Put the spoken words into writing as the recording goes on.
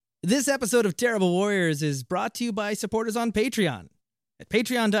This episode of Terrible Warriors is brought to you by supporters on Patreon at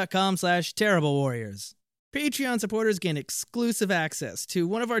patreon.com/terriblewarriors. Patreon supporters gain exclusive access to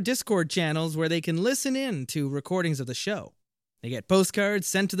one of our Discord channels where they can listen in to recordings of the show. They get postcards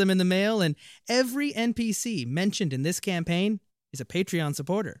sent to them in the mail, and every NPC mentioned in this campaign is a Patreon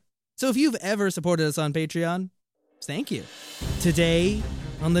supporter. So if you've ever supported us on Patreon, thank you. Today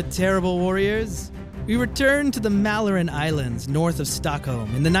on the Terrible Warriors, we return to the Mallorn Islands north of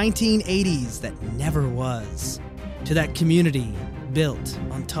Stockholm in the 1980s that never was. To that community built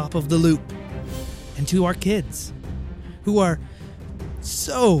on top of the loop. And to our kids, who are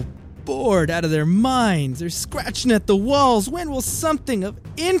so bored out of their minds. They're scratching at the walls. When will something of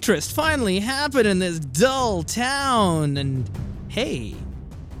interest finally happen in this dull town? And hey,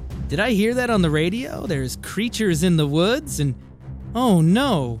 did I hear that on the radio? There's creatures in the woods, and oh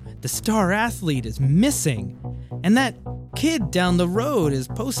no, the star athlete is missing. And that kid down the road is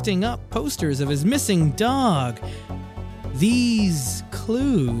posting up posters of his missing dog. These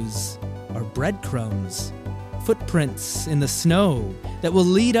clues are breadcrumbs, footprints in the snow that will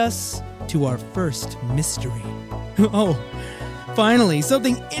lead us to our first mystery. Oh, finally,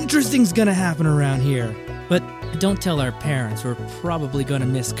 something interesting's gonna happen around here. But don't tell our parents, we're probably gonna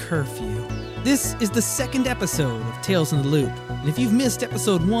miss curfew. This is the second episode of Tales in the Loop, and if you've missed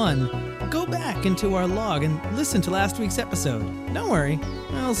episode 1, go back into our log and listen to last week's episode. Don't worry,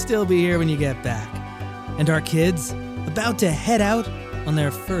 I'll still be here when you get back. And our kids, about to head out on their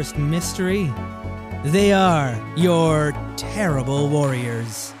first mystery, they are your Terrible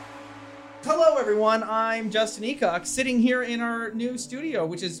Warriors. Hello, everyone. I'm Justin Eacock, sitting here in our new studio,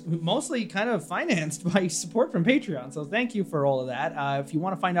 which is mostly kind of financed by support from Patreon. So thank you for all of that. If you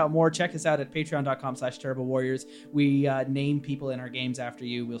want to find out more, check us out at patreon.com/terriblewarriors. We name people in our games after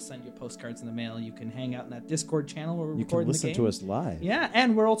you. We'll send you postcards in the mail. You can hang out in that Discord channel where we're recording the game. You can listen to us live. Yeah,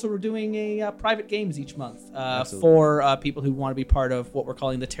 and we're also doing a private games each month for people who want to be part of what we're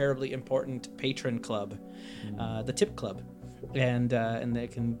calling the Terribly Important Patron Club, the Tip Club. And they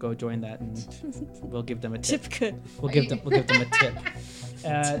can go join that, and we'll give them a tip. We'll give them a tip.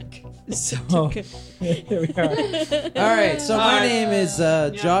 So there we are. All right. So my name is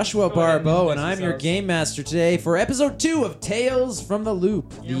Joshua Barbeau, and I'm your game master today for episode 2 of Tales from the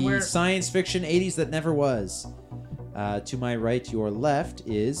Loop, the science fiction 80s that never was. To my right, your left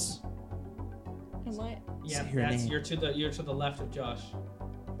is. Am I? Yeah, you're to the left of Josh.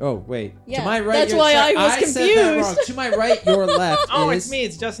 Oh, wait. Yeah, to my right, that's why I was confused. Said that wrong. To my right, your left Oh, is... it's me.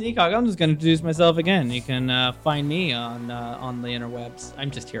 It's Justin Eacock. I'm just going to introduce myself again. You can find me on the interwebs. I'm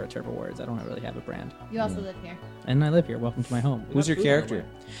just here at Terrible Warriors. I don't really have a brand. You also live here. And I live here. Welcome to my home. Who's your character?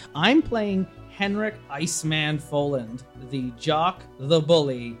 I'm playing Henrik Iceman Foland, the jock, the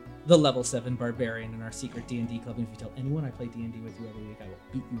bully, the level 7 barbarian in our secret D&D club. And if you tell anyone I play D&D with you every week, I will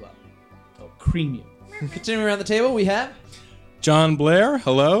beat you up. I'll cream you. Continuing around the table, we have... John Blair,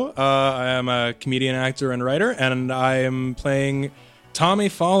 hello. I am a comedian, actor, and writer, and I am playing Tommy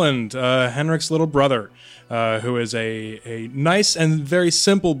Folland, Henrik's little brother, who is a nice and very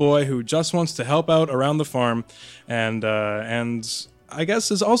simple boy who just wants to help out around the farm, and I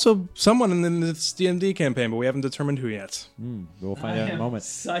guess is also someone in this D&D campaign, but we haven't determined who yet. We'll find out in a moment.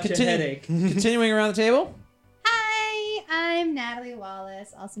 Such a headache. Continuing around the table. Hi, I'm Natalie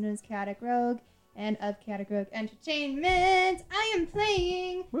Wallace, also known as Chaotic Rogue, and of Chaotic Rogue Entertainment. I am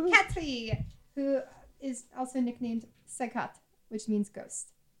playing Katri, who is also nicknamed Sagat, which means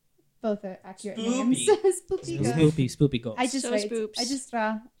ghost. Both are accurate names. Spoopy ghost. I just So write. spoops. I just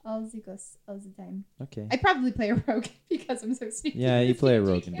draw all the ghosts all the time. Okay. I probably play a rogue because I'm so sneaky. Yeah, you play a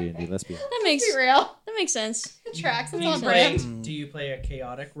rogue in D&D. Let's be honest. Let's be real. That makes sense. It tracks. It's Do you on play- brand. Do you play a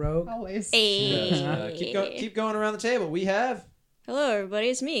chaotic rogue? Always. Keep going around the table. We have... Hello, everybody.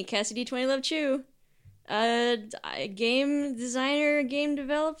 It's me, Cassidy 20 Love Chew. Game designer, game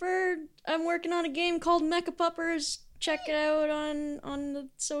developer. I'm working on a game called Mecha Puppers. Check it out on the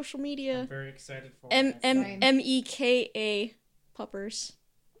social media. I'm very excited for it. Meka Puppers.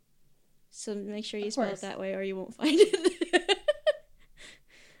 So make sure you spell it that way, or you won't find it.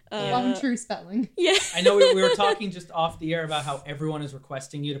 Long true spelling. Yeah. I know we were talking just off the air about how everyone is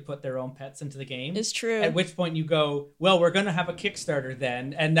requesting you to put their own pets into the game. It's true. At which point you go, well, we're going to have a Kickstarter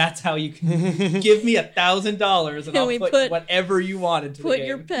then, and that's how you can give me $1,000 and I'll put whatever you want into the game. Put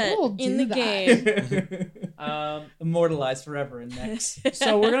your pet We'll in do the that. game. Immortalized forever in next.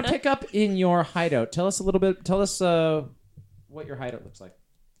 So we're going to pick up in your hideout. Tell us what your hideout looks like.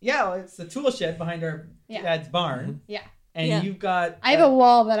 Yeah, well, it's the tool shed behind our dad's barn. Yeah. And you've got... I have a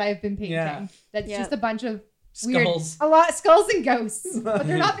wall that I've been painting. Yeah. That's just a bunch of weird. Skulls. A lot skulls and ghosts, but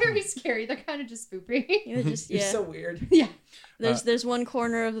they're not very scary. They're kind of just spoopy. You're just You're yeah. so weird. Yeah. There's one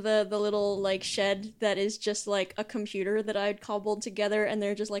corner of the little like shed that is just like a computer that I'd cobbled together, and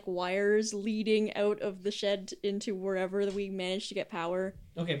they're just like wires leading out of the shed into wherever we managed to get power.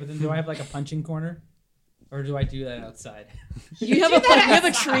 Okay, but then do I have like a punching corner? Or do I do that outside? You have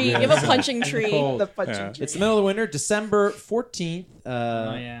a tree. You have a punching tree. Cold. The punching Yeah. tree. It's the middle of the winter, December 14th,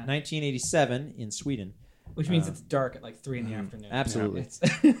 yeah. 1987 in Sweden. Which means it's dark at like 3 in the afternoon. Absolutely.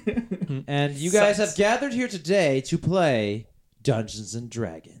 It's- And you guys Sucks. have gathered here today to play Dungeons and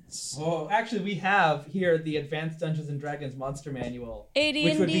Dragons. Whoa, actually, we have here the Advanced Dungeons and Dragons Monster Manual, AD&D.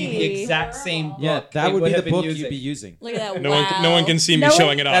 which would be the exact same book. Yeah, that they would be the have been book using. you'd be using. Look at that. No wow. one, no one can see me No one-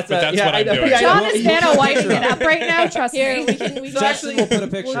 showing it off, but That's a- that's yeah, what I I'm know. doing. Yeah, John yeah. is Vanna whiting it up right now. Trust Here, me. we can So Jackson actually, will put a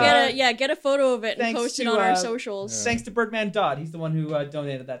picture. we'll get a photo of it and Thanks post it to, on our uh, socials. Thanks to Birdman Dodd. He's the one who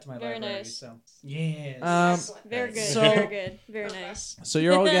donated that to my Very library. nice. So yes. Very good. So- very good. Very nice. So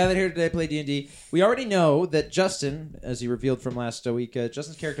you're all gathered here today to play D&D. We already know that Justin, as he revealed from last week,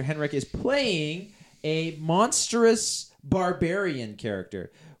 Justin's character Henrik is playing a monstrous barbarian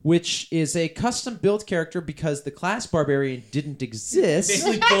character, which is a custom-built character because the class barbarian didn't exist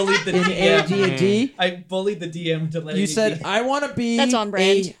Basically bullied the in DM. AD&D. I bullied the DM to let You me said, be. I want to be That's on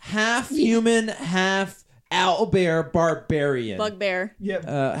brand. a half-human, half-owlbear barbarian. Bugbear.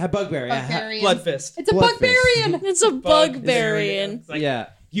 Yeah, Bugbear, yeah. Barbarian. blood fist. It's a Blood fist. barbarian. It's a Bugbarian. It's like, Yeah.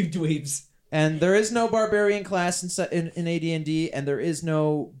 you dweebs. And there is no barbarian class in AD&D, and there is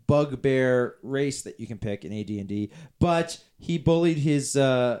no bugbear race that you can pick in AD&D. But he bullied his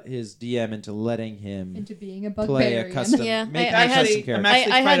DM into letting him Into being a play barbarian. a custom, Yeah, make I a had- custom Actually, character. I'm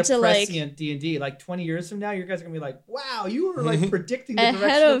actually I trying had to to, like- prescient D&D. Like 20 years from now, you guys are gonna be like, "Wow, you were like predicting the Ahead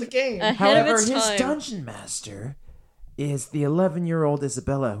direction of of- the game." ahead However, of its his time. dungeon master is the 11-year-old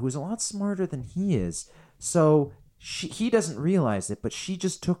Isabella, who's a lot smarter than he is. So he doesn't realize it, but she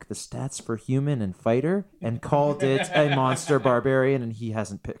just took the stats for human and fighter and called it a monster barbarian, and he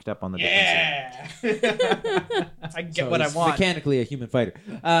hasn't picked up on the difference yet. Yeah, I get So what I he's want. Mechanically, a human fighter.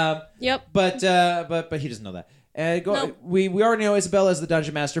 Yep. But he doesn't know that. Nope. We already know Isabella is the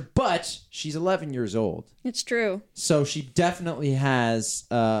dungeon master, but she's 11 years old, It's true. so she definitely has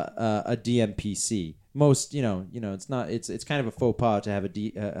a DM PC. Most, it's not. It's kind of a faux pas to have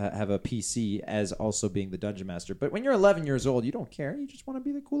have a PC as also being the dungeon master. But when you're 11 years old, you don't care. You just want to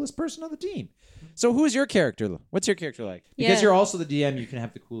be the coolest person on the team. So who's your character? What's your character like? Because Yeah. you're also the DM, you can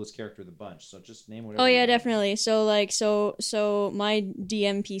have the coolest character of the bunch. So just name whatever. Oh you yeah, want. definitely. So like so my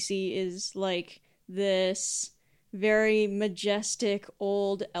DM PC is like this very majestic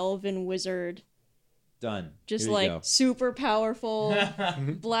old elven wizard. Done. Just Here you like go. super powerful,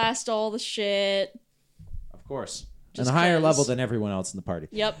 blast all the shit. Of course, Just on a higher 'cause. level than everyone else in the party.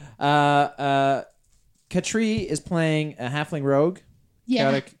 Yep. Katri is playing a halfling rogue.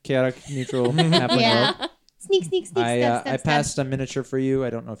 Yeah. Chaotic neutral halfling Yeah. rogue. Sneak, sneak, sneak, step, I step, passed a miniature for you. I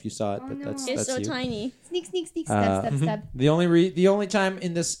don't know if you saw it, Oh, but no. that's It's so you. tiny. step. Sneak, sneak, sneak, step, step, step. The only time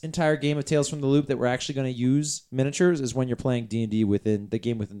in this entire game of Tales from the Loop that we're actually going to use miniatures is when you're playing D&D within the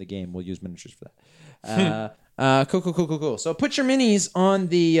game. We'll use miniatures for that. Cool. So put your minis on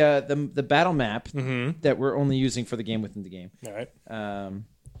the battle map that we're only using for the game within the game. All right.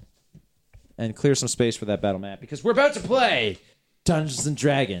 And clear some space for that battle map because we're about to play Dungeons and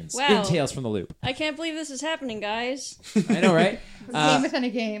Dragons Wow. in Tales from the Loop. I can't believe this is happening, guys. I know, right? It's a game within a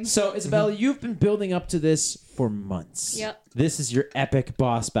game. So, Isabella, you've been building up to this for months. Yep. This is your epic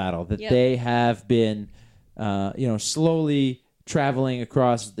boss battle that Yep. they have been, slowly traveling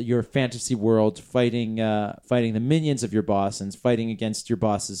across your fantasy world, fighting the minions of your boss and fighting against your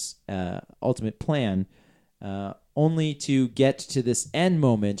boss's ultimate plan, only to get to this end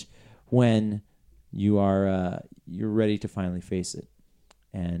moment when you are you're ready to finally face it.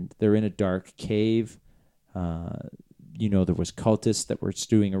 And they're in a dark cave. There was cultists that were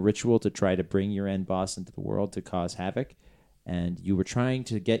doing a ritual to try to bring your end boss into the world to cause havoc. And you were trying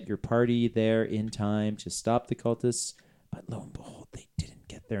to get your party there in time to stop the cultists. But lo and behold, they didn't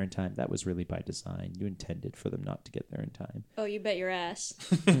get there in time. That was really by design. You intended for them not to get there in time. Oh, you bet your ass.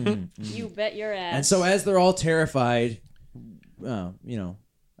 You bet your ass. And so as they're all terrified,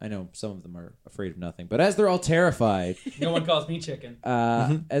 I know some of them are afraid of nothing, but as they're all terrified, No one calls me chicken.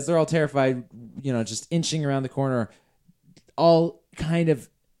 as they're all terrified, just inching around the corner, all kind of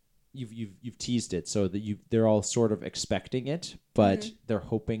you've teased it so that they're all sort of expecting it, but they're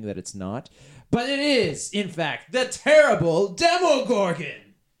hoping that it's not. But it is, in fact, the terrible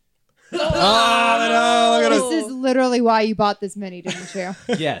Demogorgon. Oh, no, look at us. This is literally why you bought this mini, didn't you?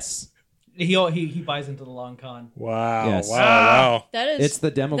 Yes. He buys into the long con. Wow. Yes. Wow. That is It's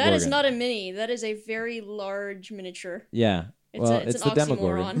the Demogorgon. That is not a mini. That is a very large miniature. Yeah. It's Well, it's it's an the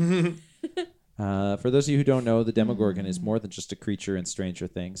oxymoron. Demogorgon. For those of you who don't know, the Demogorgon is more than just a creature in Stranger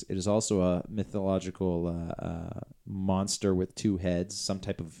Things. It is also a mythological monster with two heads, some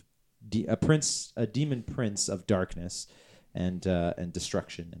type of a demon prince of darkness and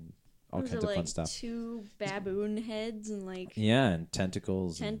destruction and all Those kinds are of like fun stuff. 2 baboon heads and like Yeah, and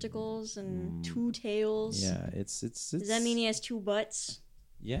tentacles. tentacles and 2 tails. Yeah, it's. Does that mean he has 2 butts?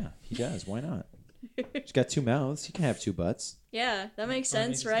 Yeah, he does. Why not? He's got 2 mouths. He can have 2 butts. Yeah, that makes Or maybe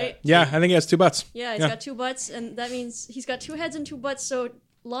sense, he's right? Yeah, I think he has 2 butts. Yeah, he's got 2 butts, and that means he's got 2 heads and 2 butts. So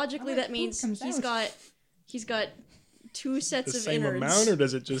logically, How much that means food comes he's got 2 sets The of same innards. amount, or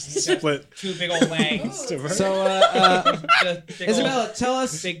does it just split? 2 big old wangs. So, Just big Isabella, old, tell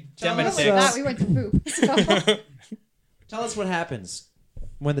us. big tell Demet us, With dicks. that, we went to poop. So. Tell us what happens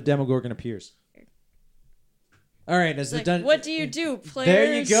when the Demogorgon appears. All right, as Like, the done. what do you do, players?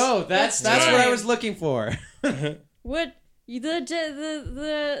 There you go. That's what I time. was looking for. What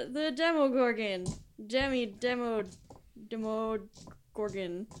the Demogorgon,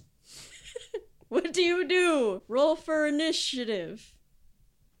 Demogorgon. What do you do? Roll for initiative.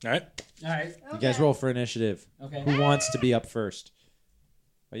 All right. All right. You guys roll for initiative. Okay. Who wants to be up first?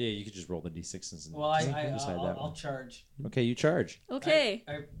 Oh yeah, you could just roll the d6s and Well, decide that I'll one. charge. Okay, you charge. Okay,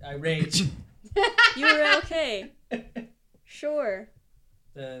 I rage. you were okay. Sure.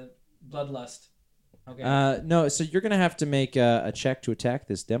 The bloodlust. Okay. No, so you're gonna have to make a check to attack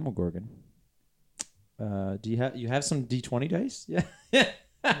this Demogorgon. Do you have some d20 dice? Yeah.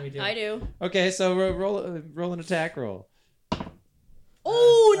 we do. I do. Okay, so roll an attack roll.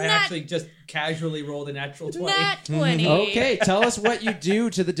 Oh, I actually just casually rolled a natural 20. nat 20. Okay, tell us what you do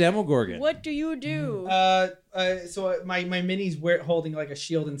to the Demogorgon. What do you do? So my mini's holding like a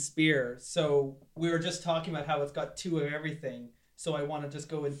shield and spear. So we were just talking about how it's got 2 of everything. So I want to just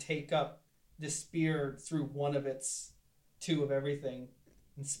go and take up the spear through one of its 2 of everything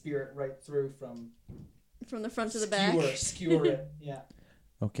and spear it right through from From the front to the back. Skewer it. Yeah.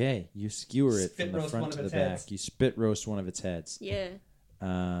 Okay, you skewer it Spit from the roast front one to of the its back. heads. You spit roast one of its heads. Yeah.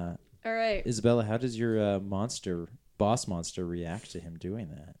 Uh, All right. Isabella, how does your boss monster react to him doing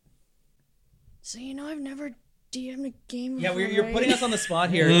that? So I've never DM'd a game. Yeah, before, you're right? putting us on the spot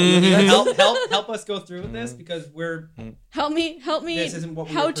here. help us go through with this because we're Help me. This isn't what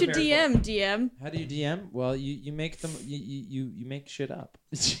we How were to prepared DM. How do you DM? Well, you make them you make shit up.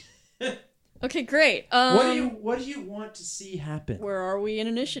 Okay, great. What do you want to see happen? Where are we in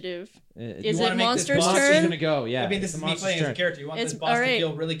initiative? wanna Is it make this Monster's boss Monster's turn? gonna go. Yeah, I mean, it's this the is me monster's playing as a turn. character. You want It's- this boss alright. to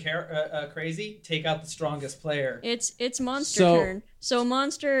feel really crazy? Take out the strongest player. It's Monster So- turn. So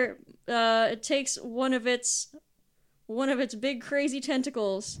Monster it takes one of its big crazy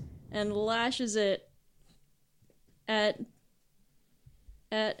tentacles and lashes it at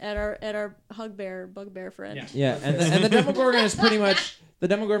our bugbear friend. Yeah. Yeah, and the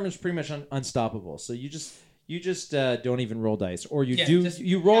Demogorgon is pretty much unstoppable. So you just don't even roll dice, or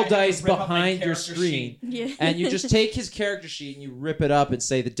you roll dice rip up my behind your character screen, Yeah. and you just take his character sheet and you rip it up and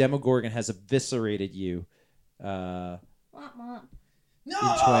say the Demogorgon has eviscerated you. Womp womp.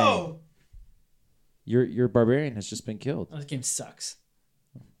 No! Your barbarian has just been killed. Oh, this game sucks.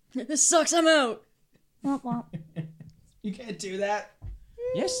 This sucks. I'm out. Womp womp. You can't do that.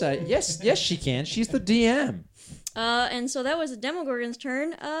 Yes, she can. She's the DM. And so that was the Demogorgon's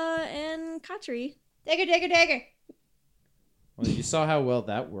turn. And Katri. Dagger, dagger, dagger. Well, you saw how well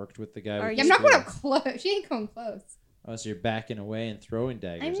that worked with the guy. Are with you- the I'm not going spear. close. She ain't going close. Oh, so you're backing away and throwing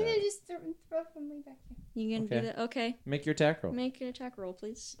daggers. I'm at gonna her. just throw from way back here. You gonna Okay. do that? Okay. Make your attack roll. Make an attack roll,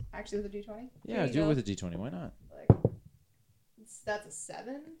 please. Actually, with a d20. Yeah, There you do it go. with a d20. Why not? That's a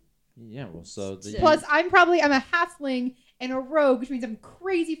 7. Yeah, well, so the, Plus, I'm a halfling and a rogue, which means I'm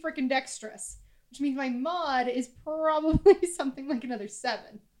crazy freaking dexterous. Which means my mod is probably something like another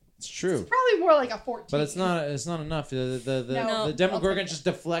 7. it's true. It's probably more like a 14. But it's not enough. The No. the Demogorgon I'll take just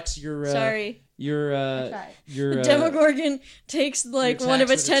deflects your Sorry. your I tried. your The Demogorgon takes like your one of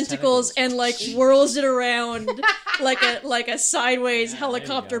attacks its with its tentacles and like whirls it around like a sideways Yeah,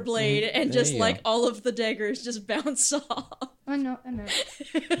 helicopter there you go. blade, and There just you like go. all of the daggers just bounce off. Oh no, I'm out.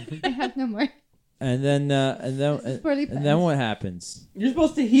 I have no more. and then Poorly and then what happens? You're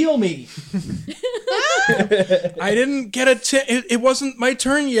supposed to heal me. I didn't get it wasn't my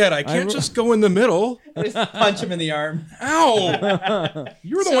turn yet. I can't ro- just go in the middle. Just punch him in the arm. Ow!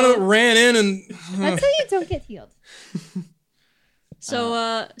 You were the So- one that ran in and. That's how you don't get healed.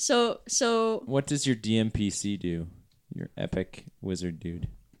 So What does your DMPC do? Your epic wizard dude.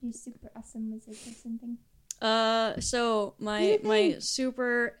 You super awesome wizard or something. So my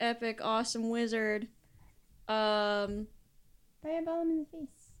super epic awesome wizard, Fireball him in the face.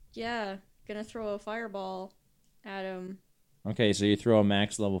 yeah, gonna throw a fireball at him. Okay, so you throw a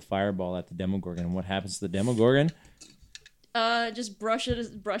max level fireball at the Demogorgon. What happens to the Demogorgon? Just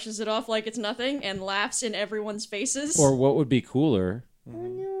brushes it off like it's nothing and laughs in everyone's faces. Or what would be cooler? Oh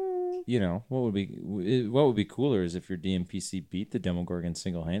no. You know, what would be cooler is if your DMPC beat the Demogorgon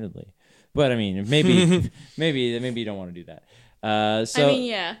single-handedly. But I mean, maybe maybe you don't want to do that. So I mean,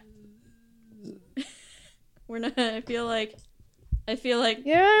 yeah. We're not. I feel like.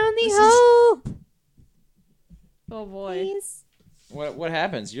 Your only hope. Oh boy. Please. what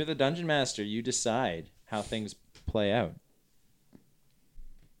happens? You're the dungeon master. You decide how things play out.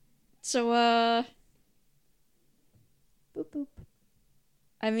 So Boop boop.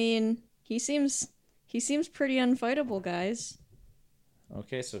 I mean, he seems pretty unfightable, guys.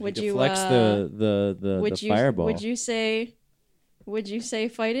 Okay, so Would he you, deflects the fireball. Would you say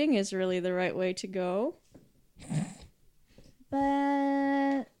fighting is really the right way to go?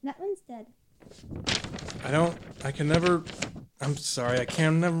 But that one's dead. I'm sorry, I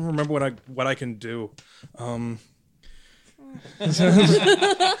can never remember what I can do.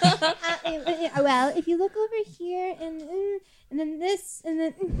 Well, if you look over here and then this and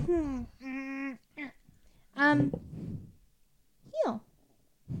then heal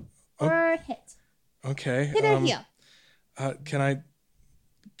or hit. Okay. Hit or heal. Can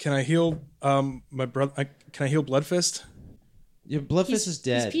I heal my brother? Can I heal Bloodfist? Your Bloodfist is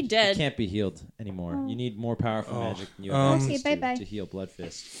dead. he's dead. He can't be healed anymore. You need more powerful magic than you um, have Okay, access bye-bye. to heal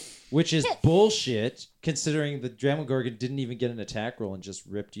Bloodfist. Which is bullshit, considering the Demogorgon didn't even get an attack roll and just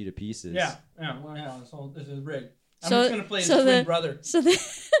ripped you to pieces. Yeah. This is rigged. I'm So- just gonna play his so twin the- brother. So the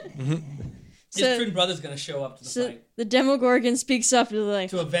His twin brother's gonna show up to the so fight the Demogorgon speaks up to like,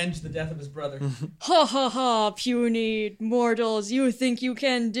 to avenge the death of his brother. ha ha ha, puny mortals! You think you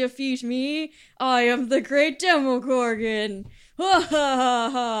can defeat me? I am the great Demogorgon! Ha ha ha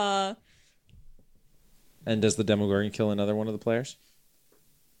ha! And does the Demogorgon kill another one of the players?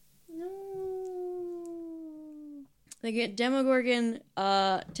 No. The Demogorgon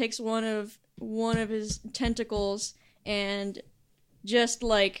takes one of his tentacles and just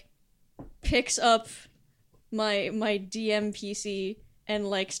like picks up my DM PC and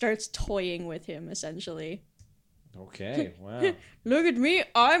like starts toying with him essentially. Okay, wow. Look at me,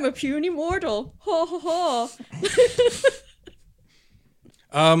 I'm a puny mortal. Ha ha ha.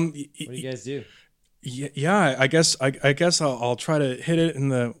 What do you guys do? Yeah, I guess I'll try to hit it in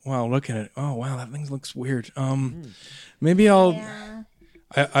the. Wow, look at it. Oh wow, that thing looks weird. Maybe I'll. Yeah.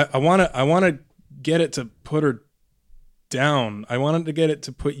 I want to get it to put her down. I wanted to get it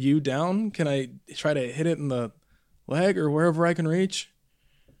to put you down. Can I try to hit it in the leg or wherever I can reach?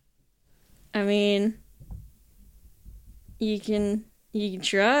 I mean, you can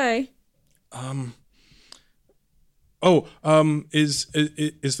try.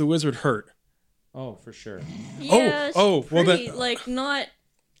 Is the wizard hurt? Oh, for sure. Yeah, well pretty, then- like not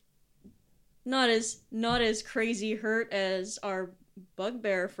as crazy hurt as our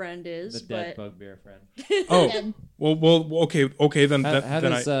bugbear friend is, The dead but bugbear friend. Oh, well, okay. Then How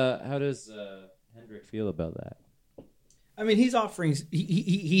then does Hendrik feel about that? I mean, he's offering.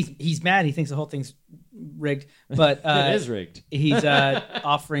 He's mad. He thinks the whole thing's rigged, but It is rigged. he's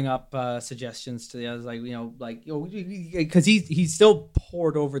offering up suggestions to the others, because he's still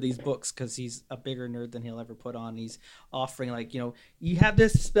poured over these books because he's a bigger nerd than he'll ever put on. He's offering you have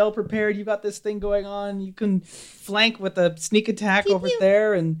this spell prepared, you got this thing going on, you can flank with a sneak attack over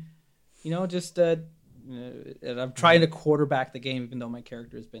there, and just and I'm trying to quarterback the game, even though my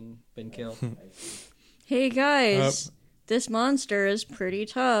character has been killed. hey guys, this monster is pretty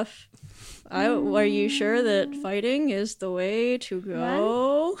tough. Are you sure that fighting is the way to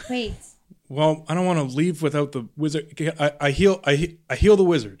go? Wait. well, I don't want to leave without the wizard. I heal the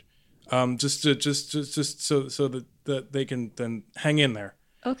wizard, just so that they can then hang in there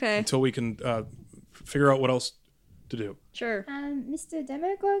Okay, until we can figure out what else to do. sure. Mr.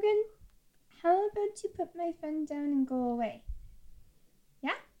 Demogorgon, how about you put my friend down and go away?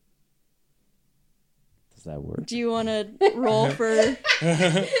 Yeah? Does that work? Do you want to roll for?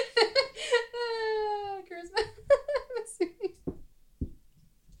 Charisma.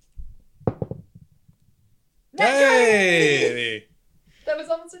 Hey! That was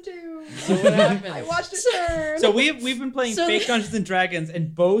almost a 2. So what happened? I watched it turn. So we've been playing So fake the- Dungeons and Dragons,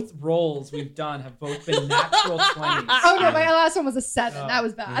 and both rolls we've done have both been natural 20s. Oh no, my last one was a 7. That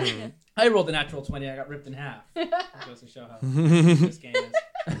was bad. I rolled a natural 20. I got ripped in half. It goes to show how this game is.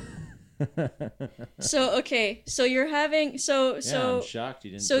 So okay, so you're having Yeah, I'm shocked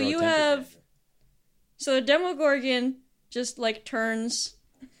you didn't. so throw a you temper have- tantrum. So the Demogorgon just like turns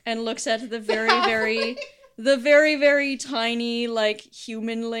and looks at the very very tiny like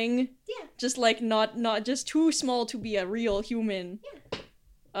humanling. Yeah. Just like not just too small to be a real human.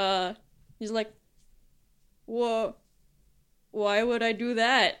 Yeah. He's like, whoa, why would I do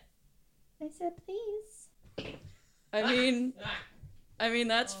that? I said please. I mean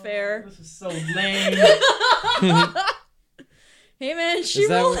that's fair. This is so lame. Hey man, she Is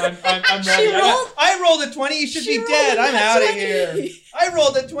that rolled. what- I'm She ready. rolled- I rolled a 20. You should She be rolled dead. a I'm out of 20. here. I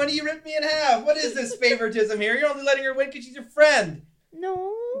rolled a 20. You ripped me in half. What is this favoritism here? You're only letting her win because she's your friend.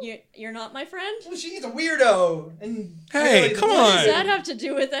 No. You're not my friend. Well, she's a weirdo. And Hey, really, come the- on. What does that have to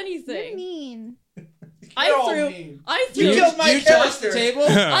do with What do you anything? mean? You're all I mean. threw You killed my you touched the character. table?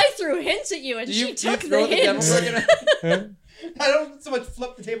 I threw hints at you and Do she you took throw the the hints. Demogorgon? I don't so much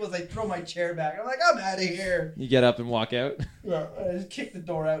flip the table as I throw my chair back. I'm like, I'm out of here. You get up and walk out. I just kick the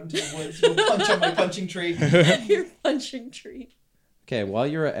door out into the woods. Go punch on my punching tree. Your punching tree. Okay, while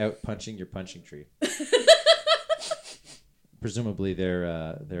you're out punching your punching tree, presumably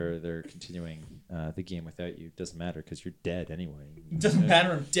they're continuing the game without you. Doesn't matter because you're dead anyway. It doesn't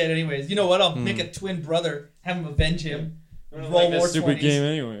matter. I'm dead anyways. You know what? I'll make a twin brother. Have him avenge him. Roll more 20s.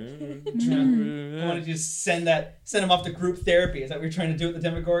 anyway. I want to just send him off to group therapy. Is that what you're trying to do with the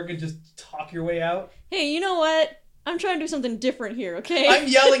Demogorgon? Just talk your way out? Hey, you know what? I'm trying to do something different here, okay? I'm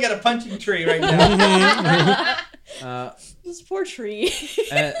yelling at a punching tree right now. This poor tree.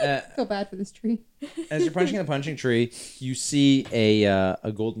 Feel bad for this tree. As you're punching the punching tree, you see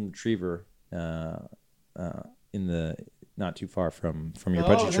a golden retriever in the not too far from your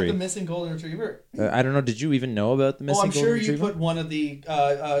punching is that tree. the missing golden retriever? I don't know. Did you even know about the missing I'm golden sure retriever? you put one of the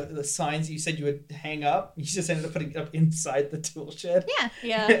signs you said you would hang up. You just ended up putting it up inside the tool shed. Yeah.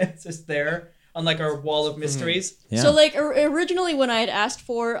 Yeah. It's just there on like our wall of mysteries. Yeah. So like originally when I had asked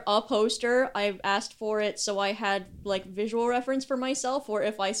for a poster, I asked for it so I had like visual reference for myself or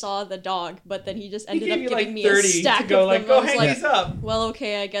if I saw the dog, but then he just He ended gave up you giving like me a 30 stack to go of like, them. go I was hang like, these up. well,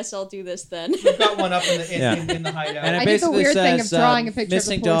 okay, I guess I'll do this then. We've got one up in the Yeah. in the hideout. And I it did the basically weird thing of says, drawing a picture of the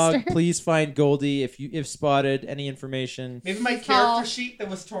missing dog, poster. please find Goldie if spotted. Any information? Maybe my character Oh. sheet that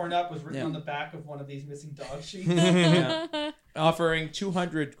was torn up was written Yeah. on the back of one of these missing dog sheets. Yeah. Offering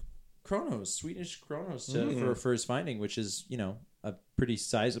 200 kronos, Swedish kronos for his finding, which is a pretty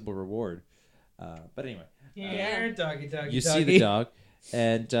sizable reward. But anyway, Yeah, doggy. you see the dog,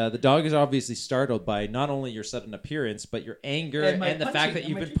 and the dog is obviously startled by not only your sudden appearance, but your anger And and, my the fact punching, that and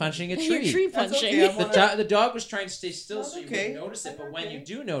you've my been punching a Your tree. tree That's punching. okay, I wanna- The dog was trying to stay still so you Okay. wouldn't notice it, but when Okay. you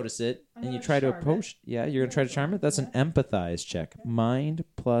do notice it I'm and you gonna try to charm it. approach, you're gonna try to charm it. That's an empathize check. Mind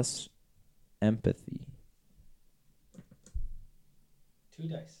plus empathy. 2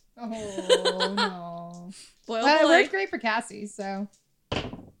 dice. Oh no. Boy, oh Well, it boy. worked great for Cassie, so.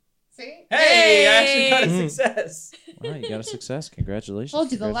 See? Hey, I actually Hey. got a success. Wow, you got a success. Congratulations.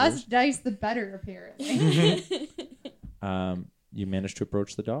 Told you, the less Congratulations. dice, the better, apparently. You managed to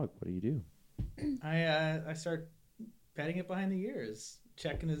approach the dog. What do you do? I start petting it behind the ears,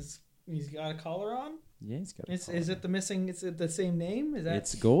 checking he's got a collar on. Yeah, he's got. Is it the missing? Is it the same name? Is that?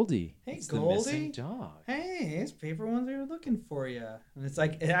 It's Goldie. Hey, it's Goldie. the missing dog. Hey, it's paper ones they were looking for you. And it's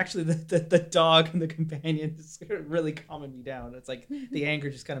like actually the dog and the companion is really calming me down. It's like the anger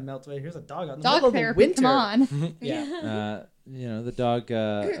just kind of melts away. Here's a dog out in the middle Dog of the therapy, winter. come on. Yeah, The dog.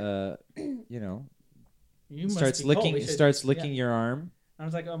 you must starts be licking. cold. We should- Starts licking yeah. your arm. I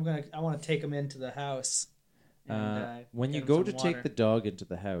was like, I want to take him into the house. And, When get you him go some to water. take the dog into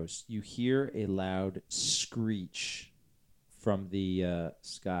the house, you hear a loud screech from the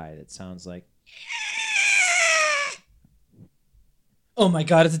sky that sounds like. Oh my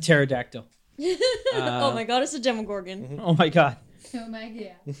god, it's a pterodactyl. Oh my god, it's a Demogorgon. Oh my god. Oh my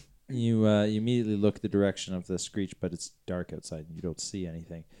god. You immediately look the direction of the screech, but it's dark outside and you don't see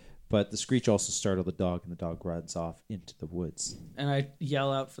anything. But the screech also startled the dog, and the dog runs off into the woods. And I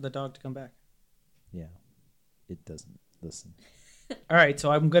yell out for the dog to come back. Yeah, it doesn't listen. All right,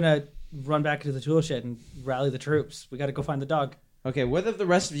 so I'm gonna run back into the tool shed and rally the troops. We got to go find the dog. Okay, what have the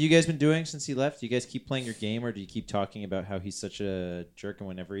rest of you guys been doing since he left? Do you guys keep playing your game, or do you keep talking about how he's such a jerk and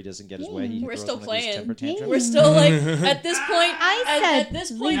whenever he doesn't get his way, he We're throws still one of these playing. temper tantrums? We're still like at this point. I at, said at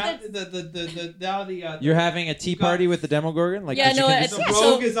this point, Now, that You're having a tea party with the Demogorgon? Like, Yeah, did you no, con- it's- the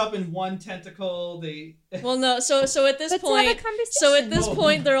so- rogue is up in one tentacle. The well, no. So at this Let's point, have a conversation. so at this Oh.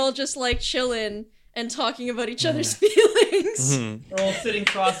 point, they're all just like chilling and talking about each other's feelings. we're all sitting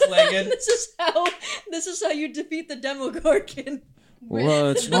cross-legged. This is how you defeat the Demogorgon. Well,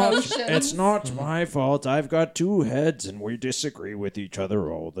 it's not. Emotions. It's not my fault. I've got two heads, and we disagree with each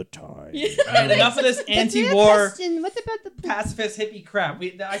other all the time. All right, enough of this But we have a anti-war question. What about the pacifist hippie crap.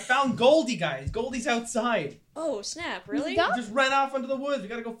 I found Goldie, guys. Goldie's outside. Oh snap! Really? Dog? Just ran off into the woods. We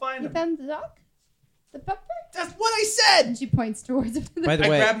gotta go find You him. found the dog? The pupper? That's what I said. And she points towards him. By the I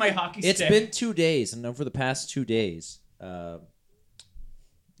way, grabbed my hockey it's stick. been 2 days, and over the past 2 days,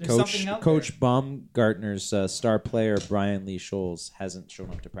 There's something out Coach Baumgartner's star player Brian Lee Scholes hasn't shown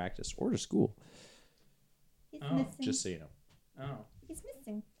up to practice or to school. He's Oh, missing. Just so you know. there. Oh. He's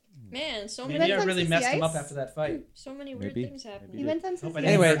missing. Man, so Maybe many, I went on really CC messed him up Ice? after that fight. so many weird Maybe. things happening. He went on Hope I CC didn't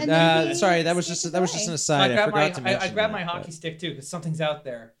Anyway, hurt and then he sorry, that was escaped just an away. aside. I grabbed forgot to mention. I grabbed my that, hockey stick too because something's out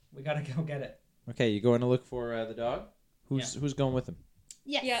there. We gotta go get it. but- Okay, you going to look for the dog? Who's going with him?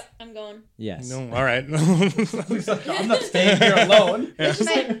 Yes. Yep, I'm going. Yes. No, all right. I'm not staying here alone.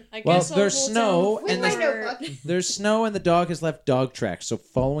 I Well, guess I'll there's hold snow down With and my for- notebook. There's snow, and the dog has left dog tracks. So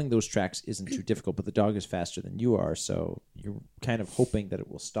following those tracks isn't too difficult. But the dog is faster than you are, so you're kind of hoping that it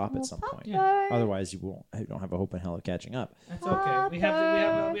will stop at some point. Papa. Otherwise, you don't have a hope in hell of catching up. That's okay. We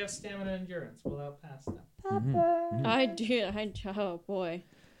have stamina and endurance. We'll outpass them. Mm-hmm. Papa. Oh boy.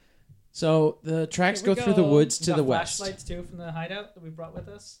 So the tracks Here go we through the go. woods We to got the west. flashlights too from the hideout that we brought with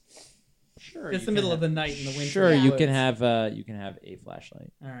us. Sure, It's the middle of the night in the winter. Sure, Yeah. you can have a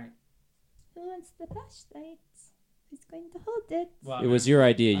flashlight. All right. Who wants the flashlight? Who's going to hold it? Well, It was your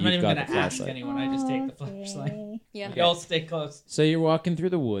idea. I'm not You've even got gonna the ask flashlight. anyone. I just take the Okay. flashlight. Yeah. Y'all stay close. So you're walking through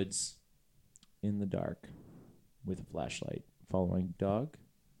the woods in the dark with a flashlight, following dog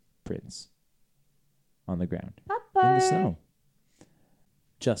prints on the ground Papa. in the snow.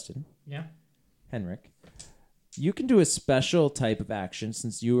 Justin, Yeah. Henrik, you can do a special type of action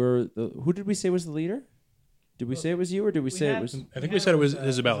since you were who did we say was the leader? Did we say it was you or did we say it was I think we said it was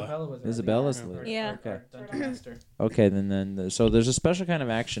Isabella. was Isabella's the our- leader. Yeah. our Okay. dungeon master. Okay, so there's a special kind of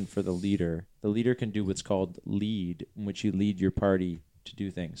action for the leader. The leader can do what's called lead, in which you lead your party to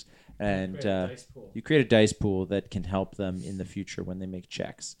do things. And Create a dice pool. you create a dice pool that can help them in the future when they make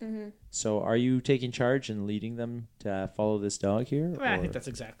checks. Mm-hmm. So are you taking charge and leading them to follow this dog here? Well, I or- think that's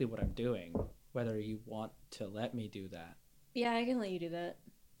exactly what I'm doing. Whether you want to let me do that. Yeah, I can let you do that.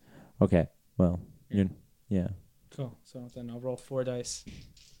 Okay, well, yeah. Cool. So then I'll roll 4 dice.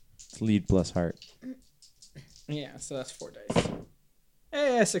 It's lead plus heart. Yeah, so that's 4 dice.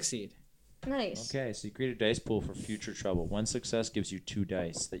 Hey, I succeed. Nice. Okay, so you create a dice pool for future trouble. One success gives you 2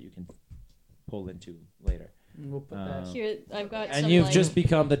 dice that you can pull into later. We'll put that. Here, I've got. And some, you've like, just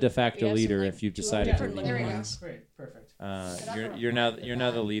become the de we facto have some, leader like, if you've 2 decided to different lead. looking There we go. ones. Great. Perfect. You're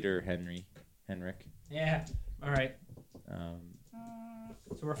now the leader, Henrik. Yeah. All right. Um,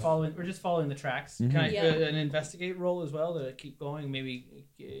 So we're just following the tracks. Mhm. Can I Yeah. an investigate roll as well to keep going? Maybe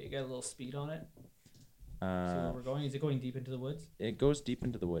get a little speed on it. See where we're going. Is it going deep into the woods? it goes deep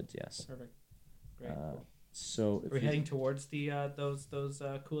into the woods. Yes. Perfect. Great. Uh, So Are if we you- heading towards the those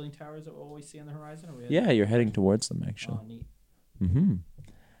cooling towers that we'll always see on the horizon? Or are we yeah, you're heading towards them actually. Oh, neat. Mm-hmm.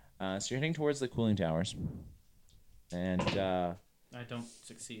 So you're heading towards the cooling towers, and I don't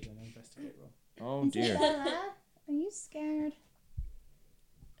succeed in the investigate roll. oh dear, Isabella, are you scared?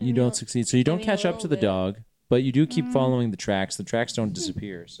 you don't succeed. So you don't mean, catch a up to little the bit. dog, but you do keep following the tracks. The tracks don't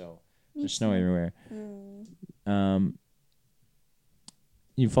disappear, so there's snow everywhere.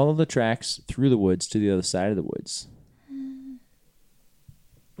 You follow the tracks through the woods to the other side of the woods.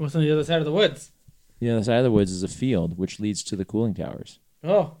 What's on the other side of the woods? The other side of the woods is a field which leads to the cooling towers.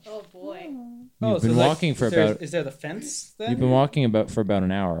 Oh. Oh boy. You've been walking for about Is there the fence then? you've been walking for about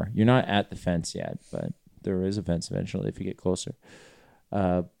an hour. You're not at the fence yet, but there is a fence eventually if you get closer.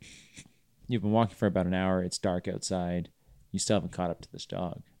 You've been walking for about an hour. It's dark outside. You still haven't caught up to this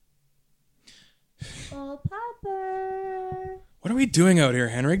dog. Oh, Papa. What are we doing out here,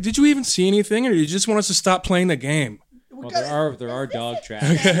 Henrik? Did you even see anything, or do you just want us to stop playing the game? Well, there are dog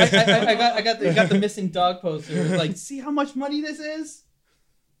tracks. I got the missing dog poster. It was like, see how much money this is?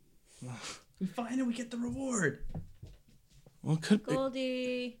 We find it, we get the reward. Well, could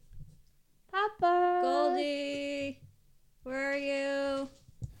Goldie. Papa. Goldie. Where are you?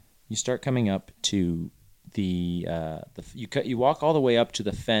 You start coming up to you walk all the way up to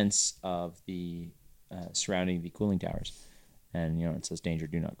the fence of the surrounding the cooling towers, and it says danger,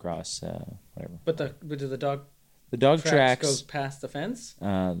 do not cross, whatever. But the dog The dog tracks goes past the fence.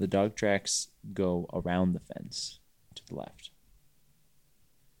 the dog tracks go around the fence to the left.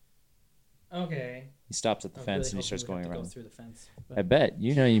 Okay. He stops at the I was fence really and he starts hoping going we'd have to around. Go through the fence. I bet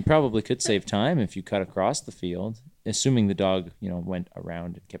you probably could save time if you cut across the field, assuming the dog went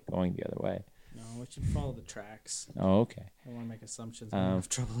around and kept going the other way. No, we should follow the tracks. Oh, okay. I don't want to make assumptions. I don't have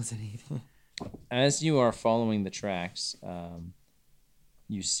trouble as anything. As you are following the tracks,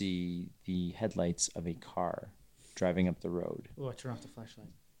 you see the headlights of a car driving up the road. Oh, I turn off the flashlight.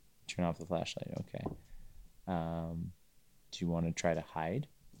 Turn off the flashlight. Okay. Do you want to try to hide?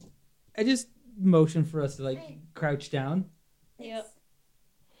 I just motion for us to like crouch down. Yep.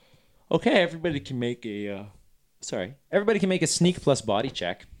 Okay, everybody can make a. Everybody can make a sneak plus body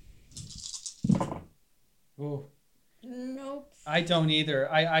check. Oh, Nope. I don't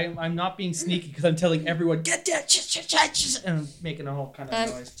either. I'm not being sneaky because I'm telling everyone get down, and I'm making a whole kind of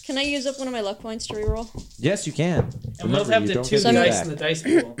noise. Can I use up one of my luck points to reroll? Yes, you can. And we'll have to two dice in the dice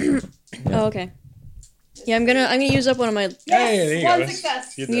pool. Oh, okay. Yeah, I'm gonna use up one of my Yes, there you one go.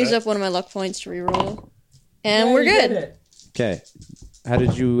 success. You did use it. up one of my luck points to reroll, and Yeah, we're you did good. it. Okay. How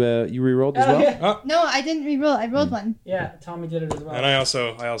did you you re-rolled as Oh, well? yeah. No, I didn't re-roll. I rolled one. Yeah, Tommy did it as well. And I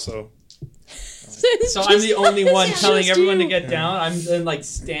also So I'm the only one It's telling just everyone to you. get down. I'm then like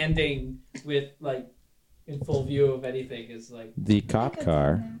standing with like in full view of anything is like The cop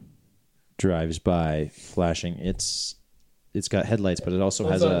car drives by, flashing. It's got headlights, but it also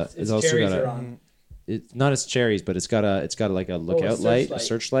has its cherries are on. It's not its cherries, but it's got like a lookout light, a searchlight.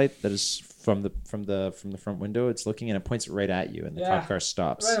 searchlight that is from the front window. It's looking and it points right at you, and the Yeah. cop car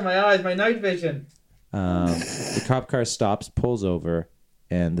stops. Right in my eyes, my night vision. The cop car stops, pulls over,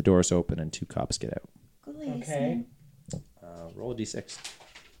 and the doors open, and two cops get out. Okay. Roll a d6.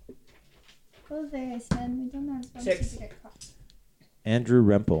 Go there, Iceman. We don't know how to 6. get caught. Andrew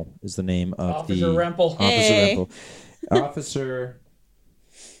Rempel is the name of Officer the Rempel. Officer Hey. Rempel. Officer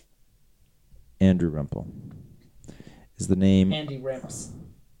Andrew Rempel is the name Andy Ramps.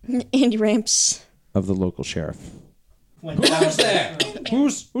 Andy Ramps. of the local sheriff. Who's there?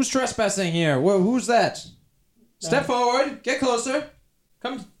 Who's trespassing here? Who's that? Step forward. Get closer.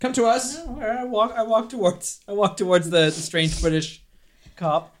 Come to us. I walk towards the strange British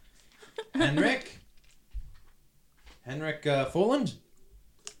cop. Henrik Foland?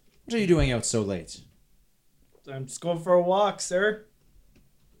 What are you doing out so late? I'm just going for a walk, sir.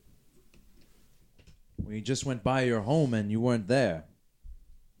 We just went by your home and you weren't there.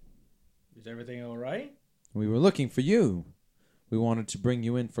 Is everything all right? We were looking for you. We wanted to bring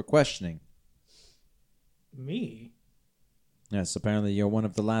you in for questioning. Me? Yes, apparently you're one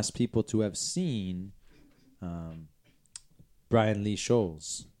of the last people to have seen Brian Lee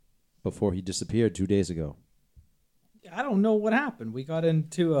Scholes before he disappeared 2 days ago. I don't know what happened. We got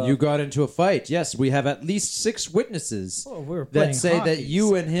into a. You got into a fight. Yes, we have at least 6 witnesses Oh, we were playing that say that hockey.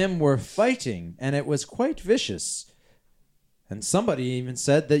 you and him were fighting, and it was quite vicious. And somebody even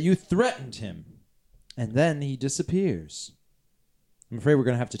said that you threatened him, and then he disappears. I'm afraid we're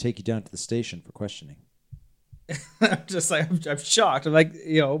going to have to take you down to the station for questioning. I'm just like I'm shocked. I'm like,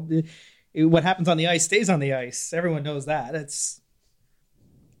 what happens on the ice stays on the ice. Everyone knows that. It's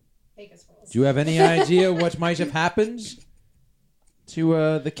Vegas rolls. Do you have any idea what might have happened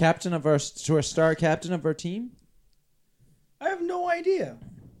to the captain of our star captain of our team? I have no idea.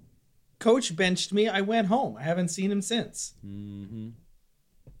 Coach benched me. I went home. I haven't seen him since. Mm-hmm.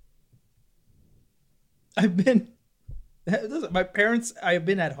 I've been. Listen, my parents. I've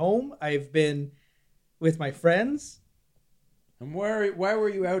been at home. I've been with my friends. And why were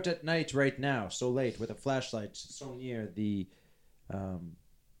you out at night right now, so late, with a flashlight so near the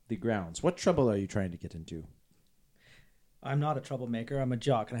grounds? What trouble are you trying to get into? I'm not a troublemaker. I'm a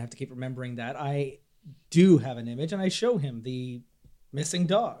jock, and I have to keep remembering that. I do have an image, and I show him the missing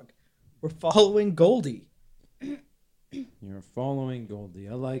dog. We're following Goldie. You're following Goldie,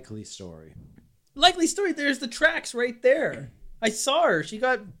 a likely story. Likely story. There's the tracks right there. I saw her. She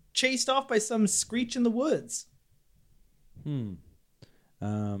got chased off by some screech in the woods.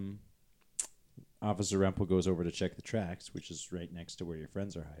 Officer Rempel goes over to check the tracks, which is right next to where your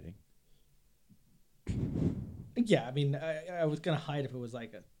friends are hiding. Yeah, I mean, I was gonna hide if it was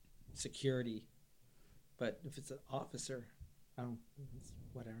like a security, but if it's an officer, I don't. It's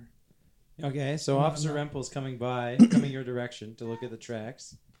whatever. Okay, so No, Officer no. Rempel's coming your direction to look at the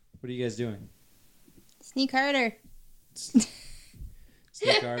tracks. What are you guys doing? Sneak harder. Sneak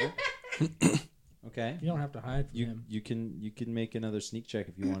harder? Okay. You don't have to hide from him. You can make another sneak check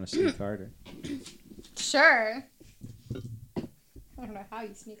if you want to sneak harder. Sure. I don't know how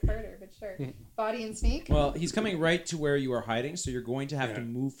you sneak harder, but sure. Body and sneak. Well, he's coming right to where you are hiding, so you're going to have to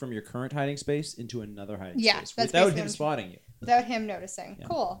move from your current hiding space into another hiding Yeah, space that's without basically him what- spotting you, Without him noticing. Yeah.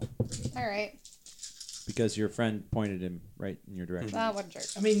 Cool. All right. because your friend pointed him right in your direction. What a jerk.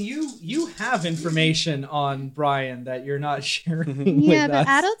 I mean, you have information on Brian that you're not sharing Yeah, with but us.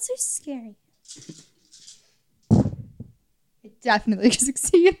 adults are scary. I definitely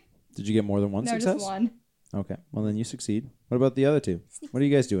succeed. Did you get more than one No, success? just one. Okay, well then you succeed. What about the other two? What are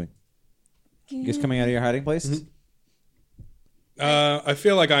you guys doing? You guys coming out of your hiding places? I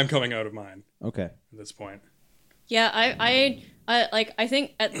feel like I'm coming out of mine Okay. at this point. Yeah, I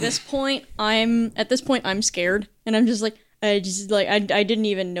think at this point I'm scared, and I'm just like I didn't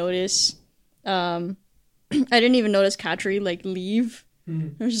even notice I didn't even notice Katri like leave.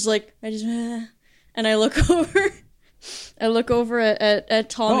 I was just like and I look over at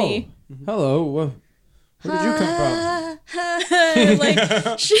Tommy. Oh, hello. Where did you come from? Like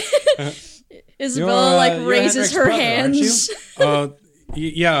Isabella like raises Henrik's her brother, aren't you? hands.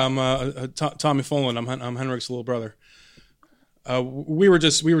 Yeah, I'm Tommy Folland. I'm Henrik's little brother. We were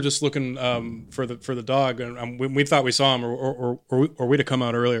just looking for the dog, and we thought we saw him, or we'd have come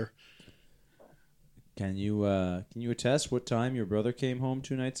out earlier. Can you attest what time your brother came home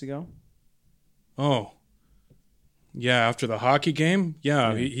 2 nights ago? Oh, yeah, after the hockey game.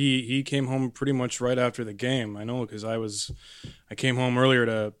 Yeah, he came home pretty much right after the game. I know because I came home earlier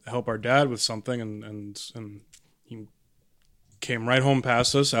to help our dad with something, and he came right home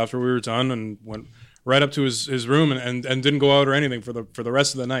past us after we were done and went right up to his room and didn't go out or anything for the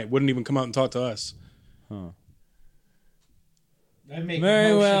rest of the night. Wouldn't even come out and talk to us. Huh.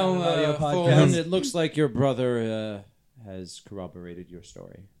 Very well, Folland, it looks like your brother has corroborated your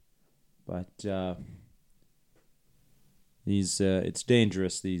story, but it's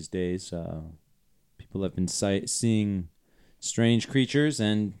dangerous these days. People have been seeing strange creatures,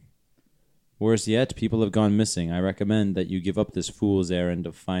 and worse yet, people have gone missing. I recommend that you give up this fool's errand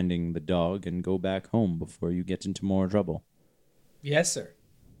of finding the dog and go back home before you get into more trouble. Yes, sir.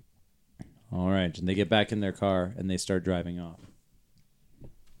 All right, and they get back in their car and they start driving off.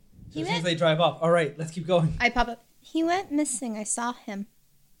 As soon as they drive off, all right, let's keep going. I pop up. He went missing. I saw him.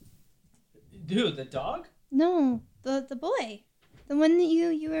 Dude, the dog? No, the boy, the one that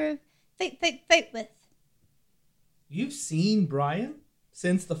you were fight with. You've seen Brian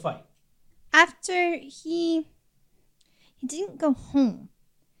since the fight. After he didn't go home,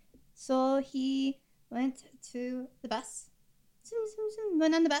 so he went to the bus.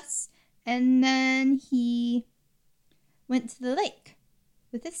 Went on the bus, and then he went to the lake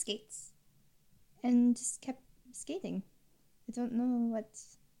with his skates and just kept skating. I don't know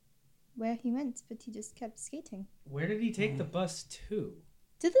where he went, but he just kept skating. Where did he take the bus to?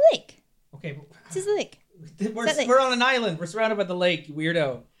 To the lake. Okay. To the lake. We're on an island. We're surrounded by the lake, you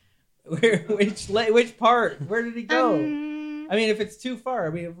weirdo. Which part? Where did he go? I mean, if it's too far, I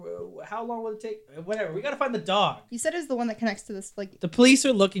mean, how long will it take? Whatever. We got to find the dog. You said it was the one that connects to this lake. The police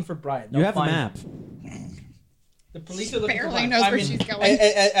are looking for Brian. You have a map. The police are looking for Barely Brian. knows where she's going.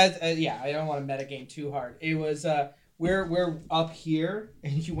 Yeah, I don't want to metagame too hard. It was we're up here,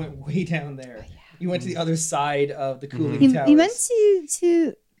 and you went way down there. Yeah. You went to the other side of the cooling towers. He went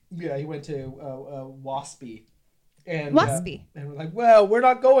to Yeah, he went to Waspy. And, Waspy. And we're like, well, we're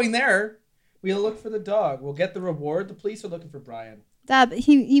not going there. We'll look for the dog. We'll get the reward. The police are looking for Brian. But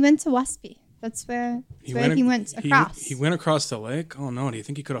he went to Waspy. That's where he went across. He went across the lake? Oh, no. Do you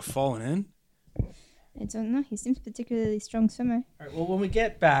think he could have fallen in? I don't know. He seems particularly strong swimmer. All right, well, when we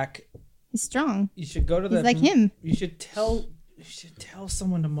get back... He's strong. You should go to the... He's like him. You should tell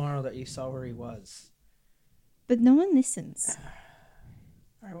someone tomorrow that you saw where he was. But no one listens.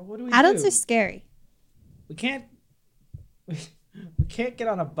 All right, well, what do we Adults do? are scary. We can't get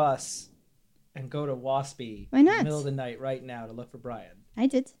on a bus and go to Waspy Why not? in the middle of the night right now to look for Brian. I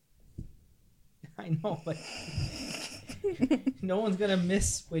did. I know, but no one's gonna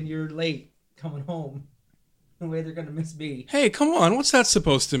miss when you're late coming home. The way they're gonna miss me. Hey, come on. What's that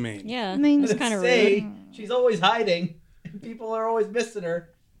supposed to mean? Yeah, I mean, it's kind of Say, rude. she's always hiding. And people are always missing her.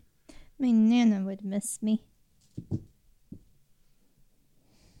 My Nana would miss me.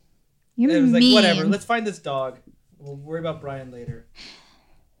 You're It was mean. like, whatever, let's find this dog. We'll worry about Brian later.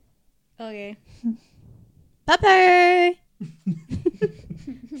 Okay. Pupper!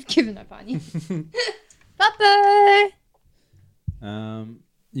 Giving up on you. Pupper!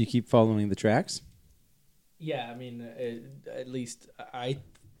 You keep following the tracks? Yeah, I mean, at least I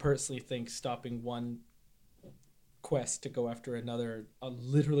personally think stopping one quest to go after another on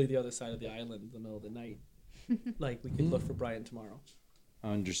literally the other side of the island in the middle of the night. Like, we could look for Brian tomorrow.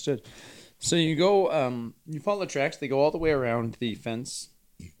 Understood. So you go, you follow the tracks. They go all the way around the fence.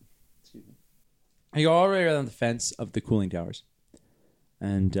 Excuse me. You go all the way around the fence of the cooling towers.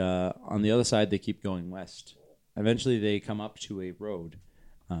 And on the other side, they keep going west. Eventually, they come up to a road.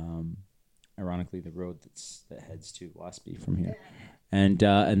 Ironically, the road that heads to Waspy from here. And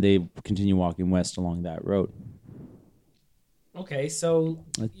they continue walking west along that road. Okay, so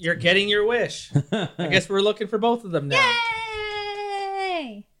you're getting your wish. I guess we're looking for both of them now.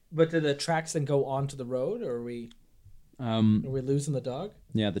 Yay! But do the tracks then go onto the road, or are we losing the dog?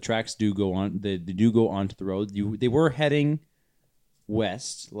 Yeah, the tracks do go on. They do go onto the road. They were heading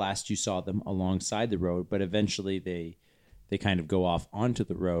west last you saw them alongside the road, but eventually they kind of go off onto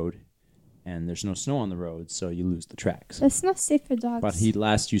the road, and there's no snow on the road, so you lose the tracks. That's not safe for dogs. But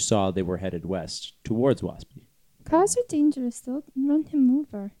last you saw, they were headed west towards Waspy. Cars are dangerous. They'll run him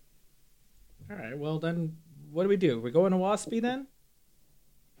over. All right, well then, what do? We're going to Waspy then?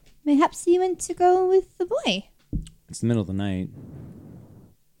 Perhaps you want to go with the boy. It's the middle of the night.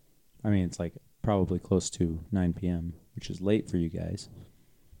 I mean, it's like probably close to 9 p.m., which is late for you guys.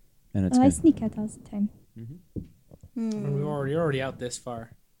 And it's I good. sneak out all the time. We're already out this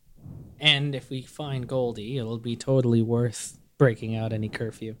far. And if we find Goldie, it'll be totally worth breaking out any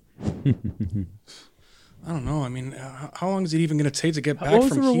curfew. I don't know. I mean, how long is it even going to take to get back What was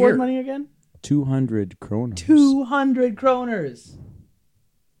from the reward here? money again? 200 kroners. 200 kroners.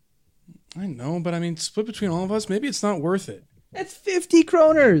 I know, but I mean, split between all of us, maybe it's not worth it. That's 50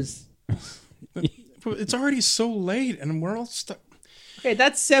 kroners. It's already so late, and we're all stuck. Okay,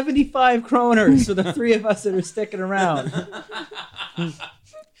 that's 75 kroners for the three of us that are sticking around. You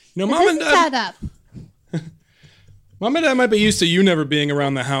know, It Mom and doesn't Dad, add up. Mom and Dad might be used to you never being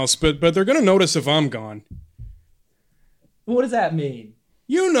around the house, but they're gonna notice if I'm gone. What does that mean?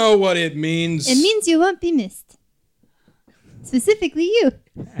 You know what it means. It means you won't be missed. Specifically you.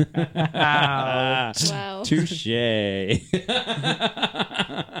 Ow. Wow. Touche.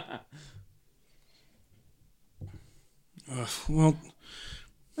 Well,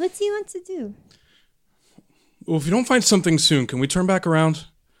 What do you want to do? if you don't find something soon, can we turn back around?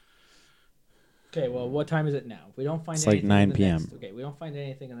 Okay, well, what time is it now? If we don't find It's like anything 9 in the p.m. next- okay, we don't find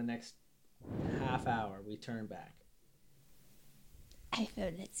anything in the next half hour. We turn back. I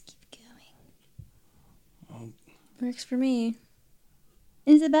vote let's keep going. Works for me.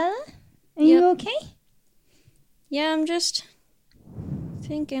 Isabella? Are Yep. you okay? Yeah, I'm just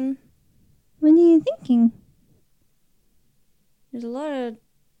thinking. What are you thinking? There's a lot of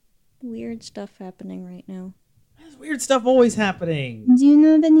weird stuff happening right now. There's weird stuff always happening. Do you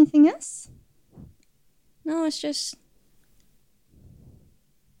know of anything else? No, it's just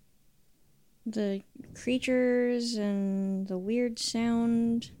the creatures and the weird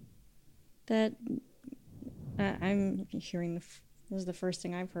sound that I'm hearing. This is the first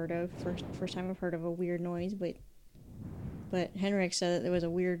thing I've heard of. First time I've heard of a weird noise, but Henrik said that there was a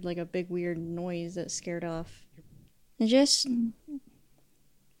weird, like a big weird noise that scared off. It just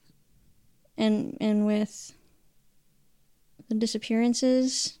and with the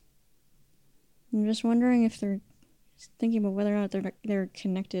disappearances, I'm just wondering if they're thinking about whether or not they're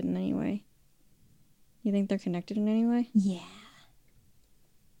connected in any way. You think they're connected in any way? Yeah.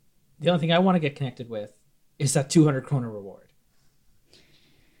 The only thing I want to get connected with is that 200 kroner reward.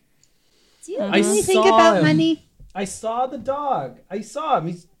 Do you I really think saw about him. money? I saw the dog. I saw him.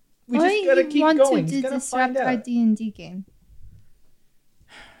 We Or just gotta you keep want going. to He's gonna disrupt find our out. D&D game?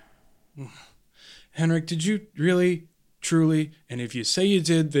 Henrik, did you really, truly, and if you say you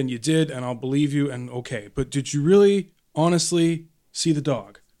did, then you did, and I'll believe you, and okay, but did you really, honestly see the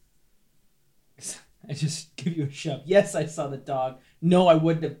dog? I just give you a shove. Yes, I saw the dog. No, I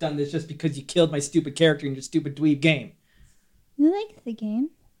wouldn't have done this just because you killed my stupid character in your stupid dweeb game. You like the game?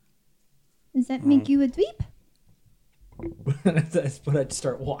 Does that make you a dweeb? That's when I'd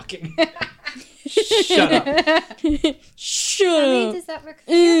start walking. Shut up. Shut Ellie, up. does that work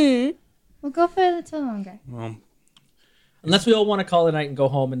for you? We'll go for a little longer. Well, Unless we all want to call it a night and go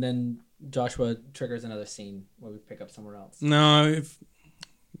home, and then Joshua triggers another scene where we pick up somewhere else. no,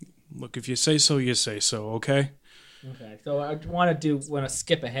 if you say so, you say so, okay? Okay, so I want to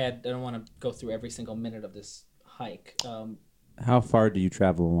skip ahead. I don't want to go through every single minute of this hike. How far do you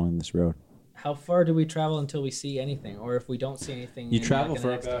travel along this road? How far do we travel until we see anything, or if we don't see anything? You in, travel like, in for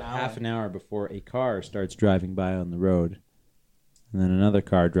the next about hour? half an hour before a car starts driving by on the road. And then another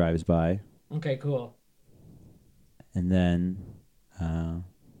car drives by. Okay, cool. And then a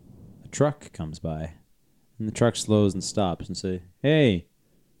truck comes by. And the truck slows and stops and say, "Hey,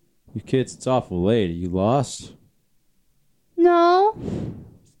 you kids, it's awful late. Are you lost?" No.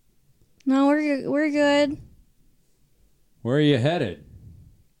 No, we're good. Where are you headed?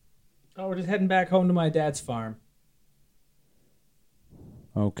 Oh, we're just heading back home to my dad's farm.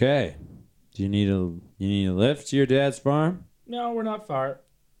 Okay. Do you need a lift to your dad's farm? No, we're not far.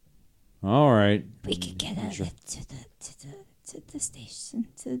 All right. We could get a lift to the station,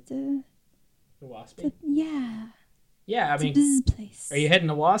 to the The Waspy. yeah, Yeah, I to mean, this place. are you heading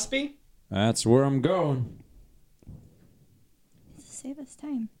to Waspy? That's where I'm going. To save us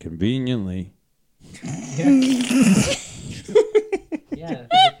time. Conveniently. Yeah,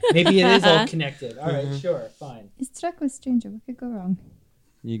 maybe it is all connected. All right, sure, fine. His truck was stranger. What could go wrong?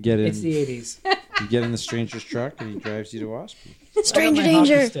 You get in. It's the 80s. You get in the stranger's truck and he drives you to Waspy. Stranger I got my hockey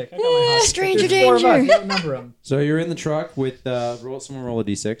danger. stick. I got my hockey Stranger stick. There's 4 of us. danger. Outnumber 'em. So you're in the truck with someone roll a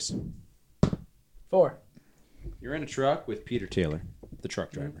d6. 4. You're in a truck with Peter Taylor, the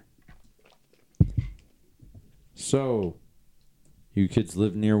truck driver. So, you kids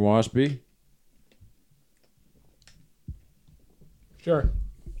live near Waspy? Sure.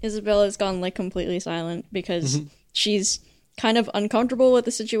 Isabella's gone like completely silent because she's kind of uncomfortable with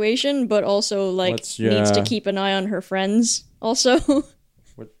the situation, but also like What's your- needs to keep an eye on her friends. Also,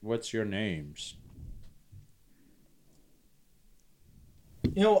 What's your names?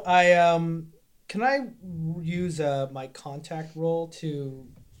 You know, I can I use my contact roll to?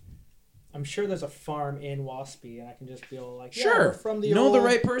 I'm sure there's a farm in Waspy, and I can just be all like, yeah, we're from the you know old, the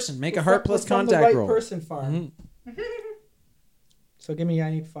right person. Make a we're heart from- plus we're from contact the right roll. person farm. So give me. I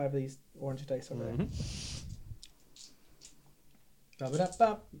need 5 of these orange dice over there.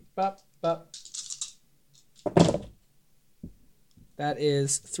 Ba-ba-da-bop, bop, bop. That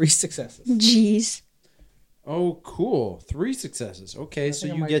is 3 successes. jeez. Oh, cool. 3 successes. Okay, so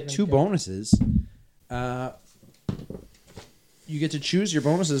think I you might get even 2 get- bonuses. You get to choose your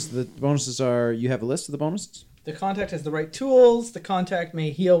bonuses. The bonuses are, you have a list of the bonuses? The contact has the right tools. The contact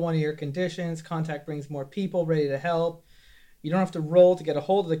may heal one of your conditions. Contact brings more people ready to help. You don't have to roll to get a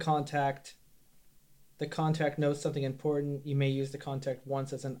hold of the contact. The contact knows something important. You may use the contact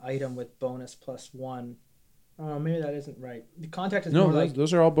once as an item with bonus +1. Oh, maybe that isn't right. The contact is No, more those, like...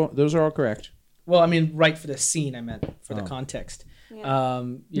 those are all those are all correct. Well, I mean, right for the scene, I meant, for the Oh. context. Yeah.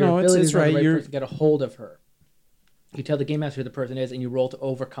 Your No, it's ability to know right. the You're- person to get a hold of her. You tell the game master who the person is, and you roll to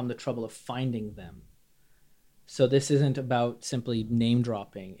overcome the trouble of finding them. So this isn't about simply name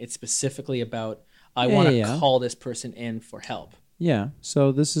dropping. It's specifically about, I Yeah, want to yeah. call this person in for help. Yeah,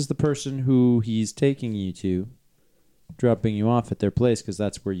 so this is the person who he's taking you to, dropping you off at their place because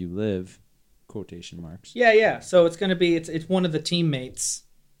that's where you live, quotation marks. Yeah. So it's going to be, it's one of the teammates.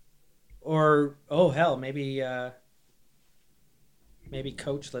 Or, oh, hell, maybe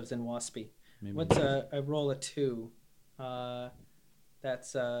Coach lives in Waspy. Maybe. What's I roll a 2.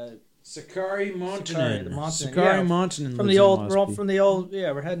 That's Sakari Sakari, Montanen. the Montanen, Sakari yeah. Montanen from lives the in old,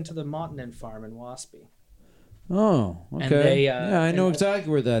 Waspy. we're heading to the Montanen farm in Waspy. Oh, okay. And they, yeah, I know and-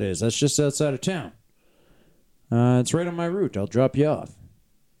 exactly where that is. That's just outside of town. It's right on my route. I'll drop you off.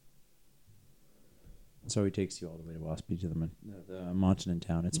 So he takes you all the way to Waspy to the Montanen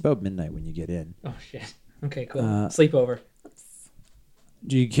town. It's about midnight when you get in. Oh, shit. Okay, cool. Uh, Sleepover.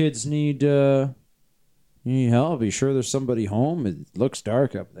 Do you kids need help? Are you sure there's somebody home? It looks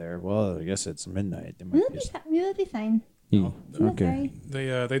dark up there. Well, I guess it's midnight. There might be We will be fine. okay.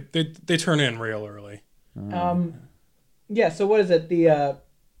 They turn in real early. Yeah, so what is it?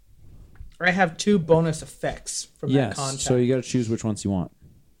 I have 2 bonus effects from that Yes. contact. So you got to choose which ones you want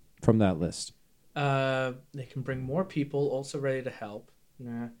from that list. They can bring more people, also ready to help.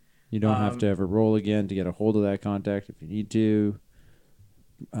 Nah. You don't have to ever roll again to get a hold of that contact if you need to.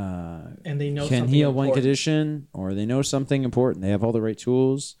 And they know Can something heal one important, condition, or they know something important. They have all the right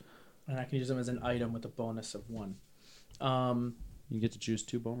tools. and I can use them as an item with a bonus of 1. You get to choose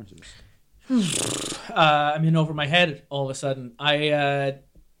 2 bonuses. I'm in over my head all of a sudden. I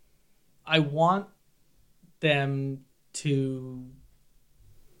want them to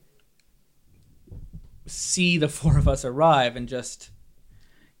see the 4 of us arrive and just.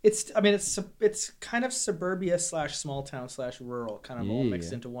 It's kind of suburbia / small town / rural, kind of all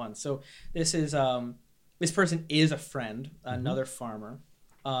mixed Yeah. into one. So this is this person is a friend, another farmer,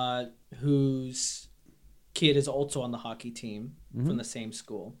 whose kid is also on the hockey team from the same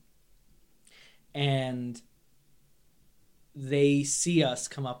school, and they see us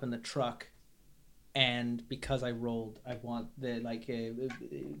come up in the truck, and because I rolled, I want the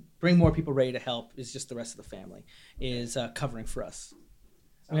bring more people ready to help is just the rest of the family is covering for us.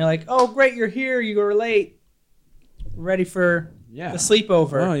 And you're like, oh great, you're here. You were late. Ready for the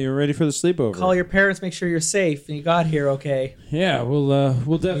sleepover. Oh, you're ready for the sleepover. Call your parents, make sure you're safe, and you got here okay. Yeah,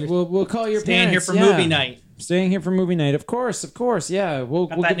 we'll call your Staying parents. here for movie night. Staying here for movie night, of course. Yeah, we'll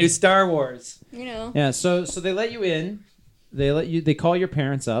Got that new Star Wars. You know. Yeah, so they let you in. They call your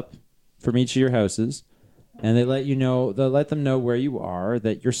parents up from each of your houses, and they'll let them know where you are,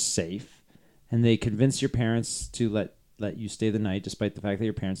 that you're safe, and they convince your parents to let you stay the night, despite the fact that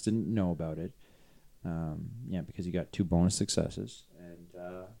your parents didn't know about it. Because you got 2 bonus successes,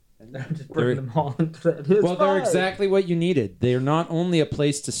 and I'm just bringing them all into that. well, they're exactly what you needed. They're not only a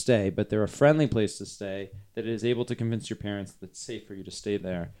place to stay, but they're a friendly place to stay that is able to convince your parents that it's safe for you to stay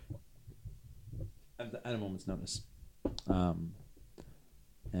there at a moment's notice. I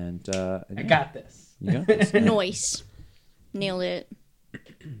got this. You got this. Noise. Nailed it.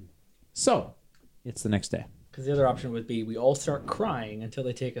 So, it's the next day. Because the other option would be we all start crying until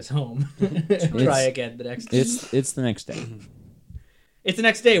they take us home. Try again the next day. It's the next day. It's the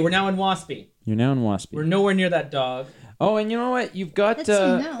next day. We're now in Waspy. You're now in Waspy. We're nowhere near that dog. Oh, and you know what? You've got That's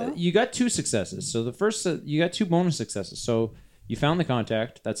no. you got 2 successes. So the first you got 2 bonus successes. So you found the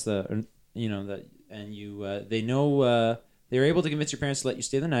contact. That's the and you they know they were able to convince your parents to let you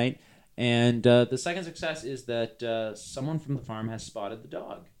stay the night. And the second success is that someone from the farm has spotted the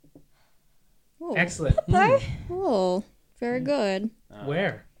dog. Oh. Excellent. Oh, very good.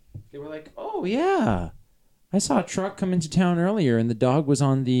 Where? They were like, "Oh yeah, I saw a truck come into town earlier, and the dog was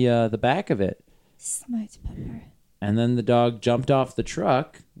on the back of it." Smart Pepper. And then the dog jumped off the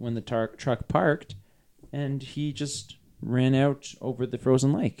truck when the truck parked, and he just ran out over the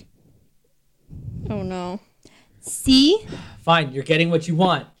frozen lake. Oh no. See? Fine, you're getting what you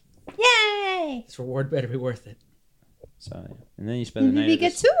want. Yay! This reward better be worth it. So, and then you spend the night. Maybe we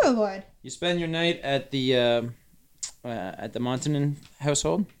get 2 reward. You spend your night at the Montanen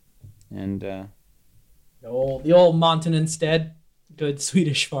household, and The old Monton instead. Good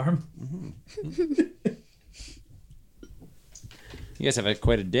Swedish farm. you guys have had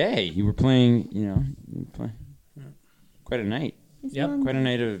quite a day. You were playing, quite a night. Yep. Quite a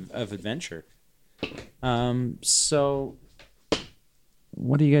night of adventure. So,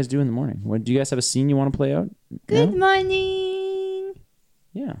 what do you guys do in the morning? Do you guys have a scene you want to play out? Good No? morning.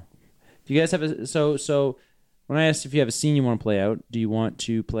 Yeah. Do you guys have a so? When I asked if you have a scene you want to play out, do you want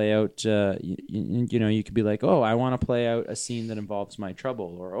to play out? You could be like, oh, I want to play out a scene that involves my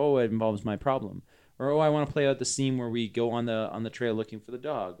trouble, or oh, it involves my problem, or oh, I want to play out the scene where we go on the trail looking for the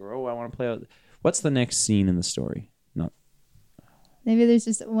dog, or oh, I want to play out. What's the next scene in the story? No. Maybe there's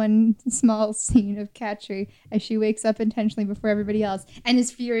just one small scene of Katri as she wakes up intentionally before everybody else and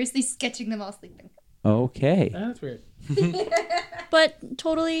is furiously sketching them all sleeping. Okay. That's weird. But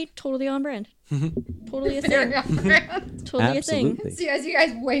totally on brand. Totally a thing. Totally a thing. Absolutely. So as you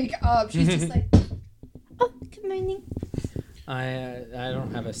guys wake up, she's just like, oh, good morning. I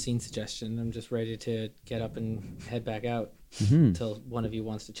don't have a scene suggestion. I'm just ready to get up and head back out Mm-hmm. until one of you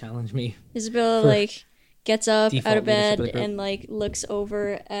wants to challenge me. Isabella For gets up default out of leadership bed of the group. and looks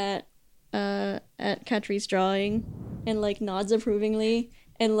over at Katri's drawing and nods approvingly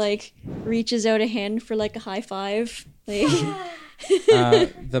and reaches out a hand for a high five. The These are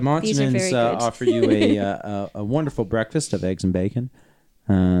Montanans very good. offer you a wonderful breakfast of eggs and bacon.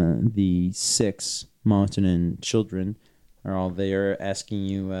 The 6 Montanan children are all there asking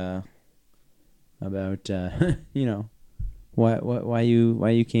you about why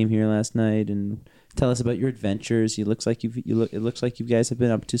you came here last night and tell us about your adventures. It looks like you guys have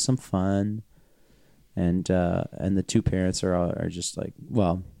been up to some fun, and the 2 parents are just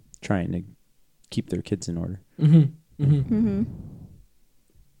trying to keep their kids in order. Mm-hmm. Mm-hmm. Mm-hmm.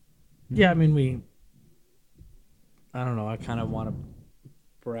 Yeah, I mean, I don't know. I kind of want to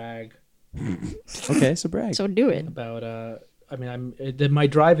brag Okay, so brag. So do it. about. I mean, my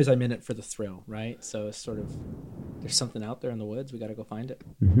drive is I'm in it for the thrill, right? So it's sort of there's something out there in the woods. We got to go find it.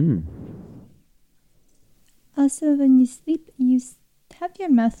 Mm-hmm. Also, when you sleep, you have your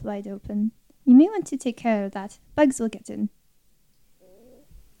mouth wide open. You may want to take care of that. Bugs will get in.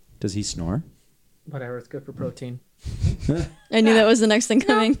 Does he snore? Whatever, it's good for protein. I knew that was the next thing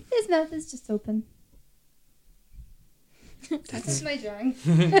coming. No, his mouth is just open. That's my drawing.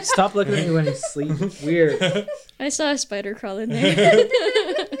 Stop looking at me when you sleep. Weird. I saw a spider crawl in there.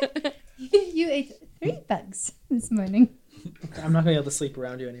 You ate 3 bugs this morning. I'm not gonna be able to sleep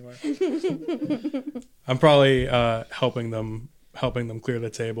around you anymore. I'm probably helping them clear the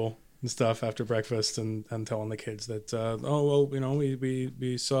table and stuff after breakfast, and telling the kids that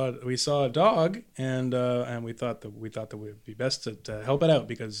we saw a dog, and we thought that it would be best to help it out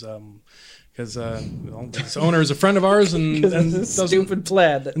because its owner is a friend of ours and doesn't Stupid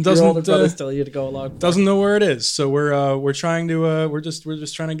plan that and your doesn't, older brother's telling you to go along. doesn't know where it is. So we're trying to we're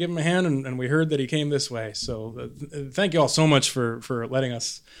just trying to give him a hand, and we heard that he came this way. So thank you all so much for letting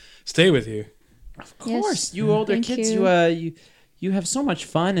us stay with you. Of course, Yes. you older Thank kids, you. you have so much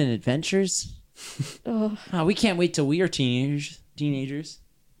fun and adventures. Oh, We can't wait till we are teenagers.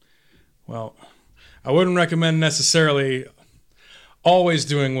 Well, I wouldn't recommend necessarily always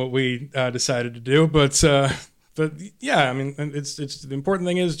doing what we decided to do, but yeah, I mean, it's the important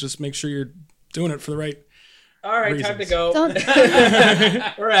thing is just make sure you're doing it for the right. All right, time to Reasons. go.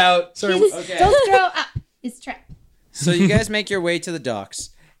 Don't, We're out. Sorry, Okay. don't grow up. It's trap. So you guys make your way to the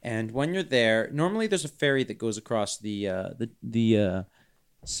docks, and when you're there, normally there's a ferry that goes across the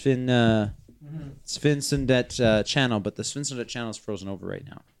Svinsundet channel, but the Svinsundet channel is frozen over right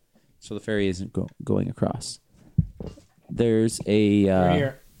now, so the ferry isn't going across. There's a We're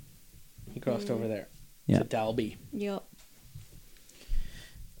here. He crossed over there. Yeah. to Dalby. Yep.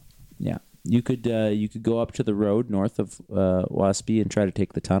 Yeah, you could go up to the road north of Waspy and try to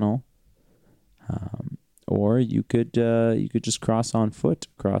take the tunnel, or you could just cross on foot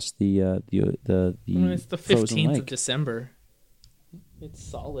across the It's the frozen 15th of lake. December. It's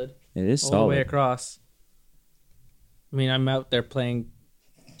solid. It is All the way solid. across. I mean, I'm out there playing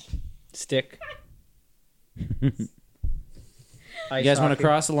stick. You guys want to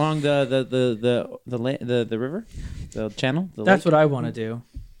cross along the river, the channel? The That's lake? what I want to do.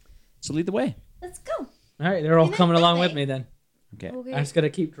 So lead the way. Let's go. All right, they're all You coming went along that with way. me then. Okay. Okay. I'm just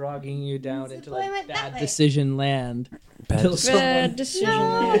gonna keep dragging you down So into the boy like went that bad way. decision land. Bad Till decision. Bad decision No.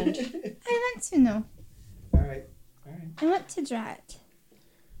 land. I want to know. All right. I want to draw it.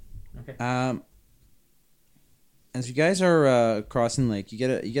 As you guys are crossing the lake, you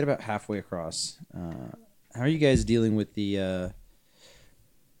get about halfway across. How are you guys dealing with the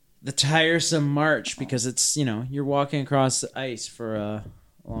tiresome march? Because it's you're walking across the ice for a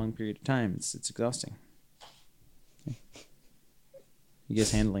long period of time. It's exhausting. You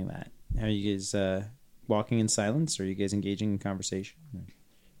guys handling that? How are you guys walking in silence, or are you guys engaging in conversation?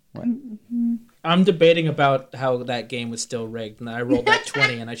 What? I'm debating about how that game was still rigged, and I rolled that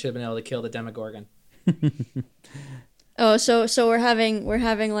 20, and I should have been able to kill the Demogorgon. Oh, so we're having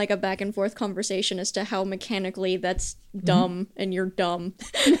like a back and forth conversation as to how mechanically that's dumb and you're dumb.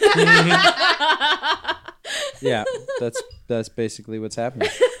 Yeah, that's basically what's happening.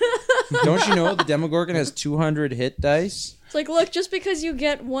 Don't you know the Demogorgon has 200 hit dice? It's like, look, just because you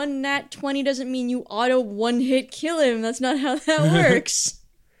get one nat 20 doesn't mean you auto one hit kill him. That's not how that works.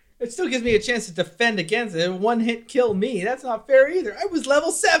 It still gives me a chance to defend against it. One hit kill me. That's not fair either. I was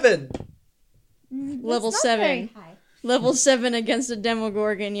level 7. Level That's not 7. very high. Level 7 against a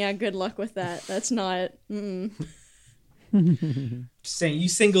Demogorgon. Yeah, good luck with that. That's not. Just saying, you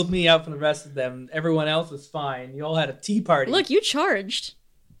singled me out from the rest of them. Everyone else was fine. You all had a tea party. Look, you charged.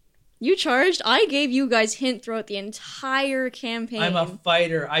 You charged. I gave you guys hint throughout the entire campaign. I'm a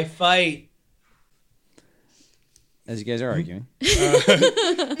fighter. I fight. As you guys are arguing.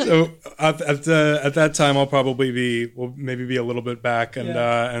 So at that time, we'll maybe be a little bit back,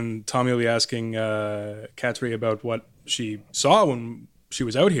 and Tommy will be asking Katri about what she saw when she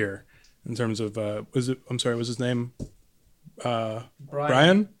was out here, in terms of was his name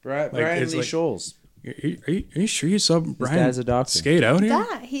Brian? Brian it's Lee like- Scholes. Are you sure you saw Brian dad's a doctor. skate out here?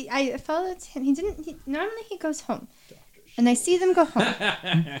 Yeah, I followed him. Normally he goes home. And I see them go home.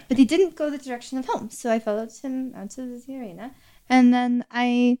 But he didn't go the direction of home. So I followed him out to the arena. And then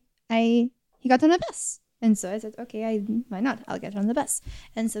he got on a bus. And so I said, okay, why not? I'll get on the bus.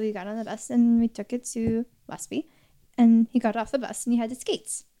 And so we got on the bus and we took it to Waspy. And he got off the bus and he had his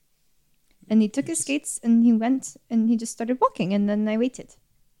skates. And he took his skates and he went and he just started walking. And then I waited.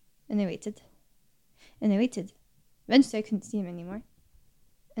 And I waited. And I waited. Eventually I couldn't see him anymore.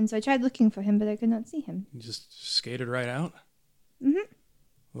 And so I tried looking for him, but I could not see him. You just skated right out.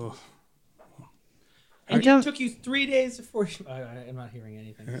 Oh. It took you 3 days before. I'm not hearing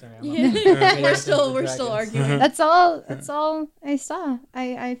anything. Sorry. Yeah. we're still arguing. That's all I saw.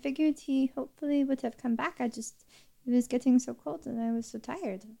 I figured he hopefully would have come back. It was getting so cold and I was so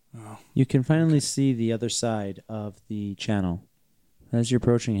tired. You can finally see the other side of the channel. As you're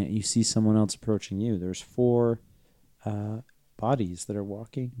approaching it, you see someone else approaching you. There's 4 bodies that are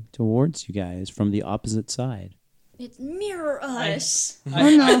walking towards you guys from the opposite side. It's mirror us.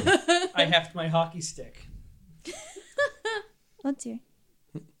 I heft my hockey stick. Oh dear.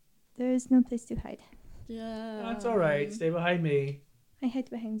 There is no place to hide. Yeah. That's all right. Stay behind me. I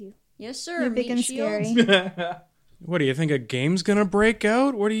hide behind you. Yes, sir. You're big meat and shield. scary. What do you think? A game's gonna break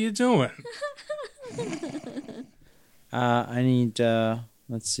out? What are you doing? I need,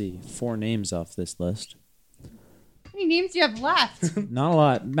 let's see, 4 names off this list. How many names do you have left? Not a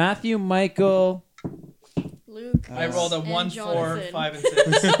lot. Matthew, Michael, Luke. I rolled a and 1, 4, Jonathan. 5, and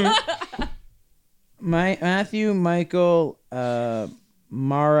 6. Matthew, Michael,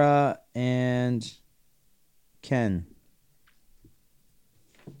 Mara, and Ken.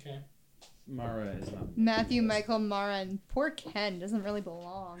 Okay. Mara is not. Matthew, Michael, Mara, and poor Ken doesn't really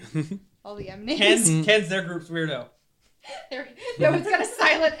belong. All the M names. Ken's their group's weirdo. No, it's got a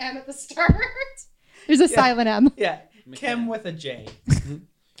silent M at the start. There's a silent M. Yeah. Kem with a J.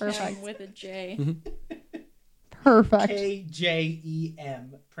 Perfect. With a J. Perfect.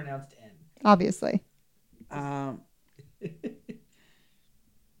 KJEM, pronounced N. Obviously. The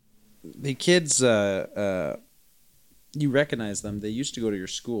kids, you recognize them. They used to go to your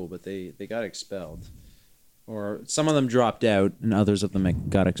school, but they got expelled. Or some of them dropped out, and others of them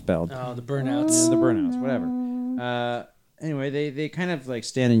got expelled. Oh, the burnouts. The burnouts, whatever. Anyway, they kind of like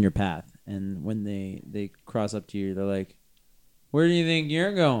stand in your path, and when they cross up to you, they're like, "Where do you think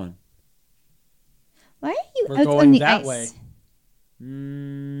you're going?" Why are you We're out going on the that ice? way.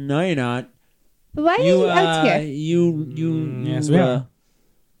 No, you're not. But why are you out here? yes, we are.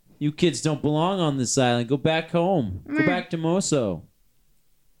 You kids don't belong on this island. Go back home. Go back to Moso.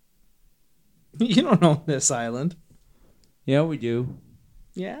 You don't own this island. Yeah, we do.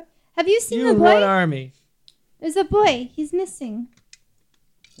 Yeah? Have you seen You the run boy? army. There's a boy. He's missing.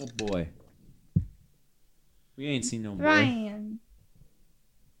 Oh boy. We ain't seen no boy. Brian.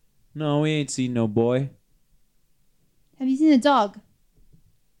 No, we ain't seen no boy. Have you seen a dog?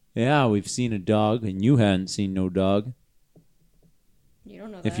 Yeah, we've seen a dog, and you hadn't seen no dog. You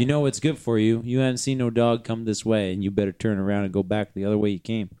don't know that. If you know what's good for you, you haven't seen no dog, come this way, and you better turn around and go back the other way you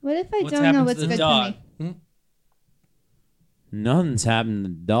came. What if I What's don't know happened what's to the good dog? for me? Nothing's happened to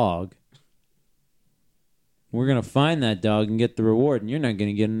the dog. We're going to find that dog and get the reward, and you're not going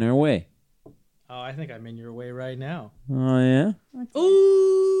to get in our way. Oh, I think I'm in your way right now. Oh, yeah?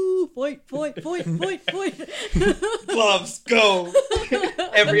 Ooh, fight. Gloves, go!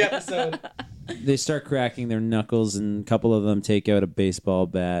 Every episode. They start cracking their knuckles, and a couple of them take out a baseball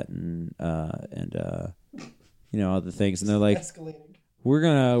bat and other things, and they're like, Escalating. We're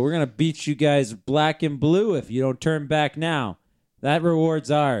gonna beat you guys black and blue if you don't turn back now. That reward's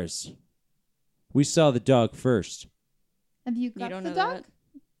ours. We saw the dog first. Have you You got don't the know dog? that.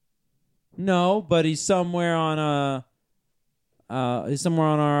 No, but he's somewhere on our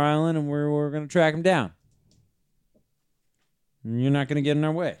island, and we're gonna track him down. And you're not gonna get in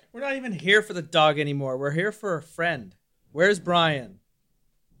our way. We're not even here for the dog anymore. We're here for a friend. Where's Brian?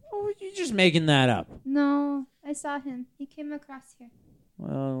 Oh, you're just making that up. No, I saw him. He came across here.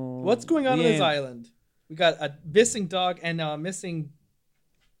 Well, What's going on we this ain't- island? We got a missing dog and a missing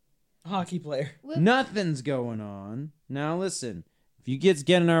hockey player. Nothing's going on. Now listen, if you kids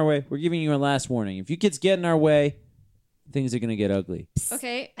get in our way, we're giving you a last warning. If you kids get in our way, things are gonna get ugly.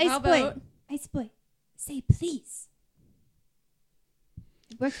 Okay, Ice how boy. about... Ice boy. Say please.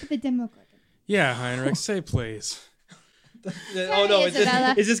 I work for the Demogorgon. Yeah, Heinrich, say please. Oh no,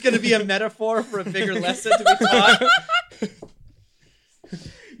 Isabella. is this going to be a metaphor for a bigger lesson to be taught?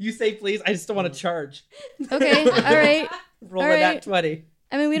 You say please, I just don't want to charge. Okay, all right. Roll All a right. nat 20.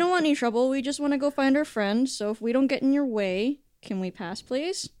 I mean, we don't want any trouble. We just want to go find our friend. So if we don't get in your way, can we pass,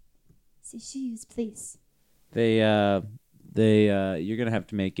 please? Say shoes, please. You're gonna have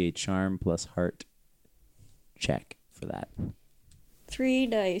to make a charm plus heart check for that. 3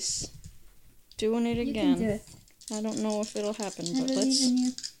 dice. Doing it You can do again. it. I don't know if it'll happen, I but believe let's... in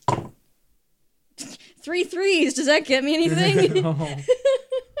you. 3 threes. Does that get me anything?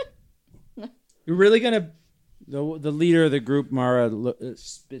 You're really going to... The leader of the group, Mara,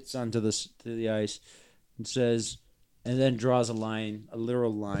 spits onto the ice and says, and then draws a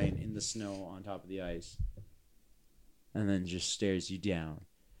literal line in the snow on top of the ice, and then just stares you down.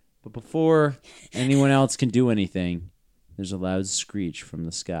 But before anyone else can do anything, there's a loud screech from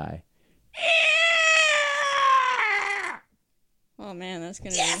the sky. Oh man, that's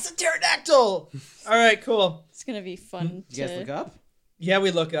gonna Yes, a pterodactyl! All right, cool. it's gonna be fun. You guys look up? Yeah, we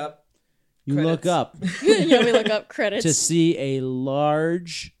look up. You Credits. look up Yeah, we look up credits. to see a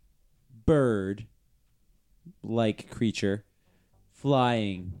large bird-like creature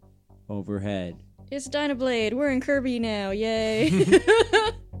flying overhead. It's Dynablade. We're in Kirby now. Yay!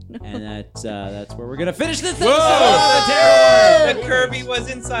 And that's where we're gonna finish this Whoa! episode. The Kirby was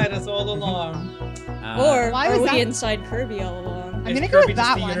inside us all along. Or Why are was we that- inside Kirby all along? I'm Is gonna go Kirby with just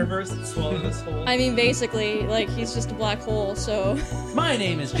that the one. universe that swallowed us whole? I mean, basically, like he's just a black hole. So My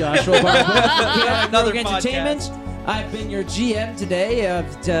name is Joshua Barber from Another Rogue Entertainment. I've been your GM today of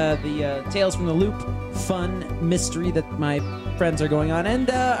the Tales from the Loop fun mystery that my friends are going on. And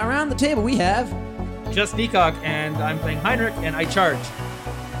around the table we have... Just Nikok, and I'm playing Heinrich, and I charge.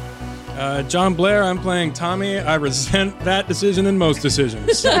 John Blair, I'm playing Tommy. I resent that decision in most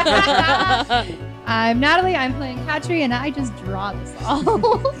decisions. I'm Natalie. I'm playing Katri, and I just draw this all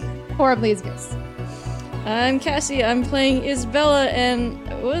horribly as goose. I'm Cassie. I'm playing Isabella. And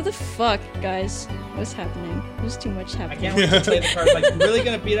what the fuck, guys? What's happening? There's too much I happening. can't wait to play the card. Like, you're really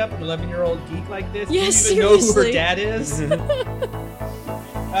gonna beat up an 11-year-old geek like this? Yeah, Do you even know who her seriously. dad is?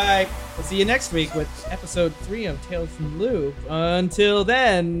 Alright, we'll see you next week with episode 3 of Tales from the Loop. Until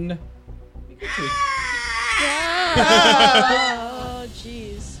then, be good to each Oh,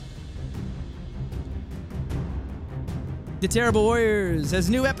 jeez. The Terrible Warriors has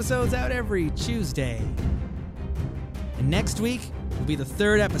new episodes out every Tuesday. And next week will be the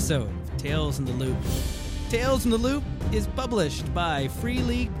 3rd episode of Tales in the Loop. Tales in the Loop is published by Free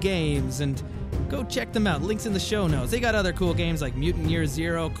League Games, and Go check them out. Links in the show notes. They got other cool games like Mutant Year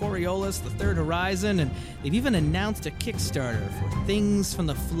Zero, Coriolis, The Third Horizon, and they've even announced a Kickstarter for Things from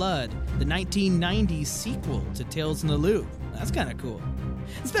the Flood, the 1990s sequel to Tales from the Loop. That's kind of cool.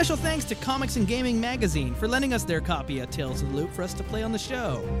 And special thanks to Comics and Gaming Magazine for lending us their copy of Tales of the Loop for us to play on the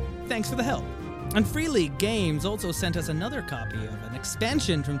show. Thanks for the help. And Free League Games also sent us another copy of an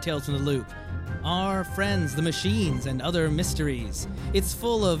expansion from Tales from the Loop, Our Friends, the Machines, and Other Mysteries. It's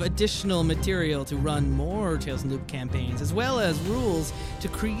full of additional material to run more Tales from the Loop campaigns, as well as rules to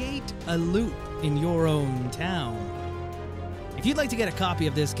create a loop in your own town. If you'd like to get a copy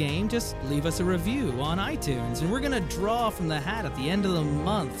of this game, just leave us a review on iTunes, and we're going to draw from the hat at the end of the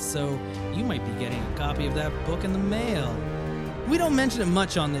month, so you might be getting a copy of that book in the mail. We don't mention it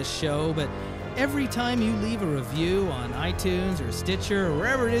much on this show, but every time you leave a review on iTunes or Stitcher or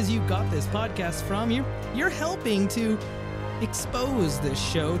wherever it is you got this podcast from, you're helping to expose this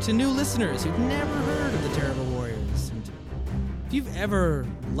show to new listeners who've never heard of the Terrible Warriors. And if you've ever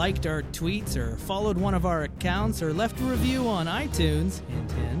liked our tweets or followed one of our accounts or left a review on iTunes,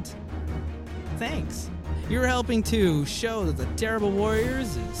 hint, hint, thanks. You're helping to show that the Terrible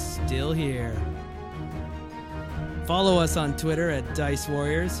Warriors is still here. Follow us on Twitter at Dice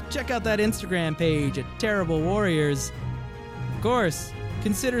Warriors. Check out that Instagram page at Terrible Warriors. Of course,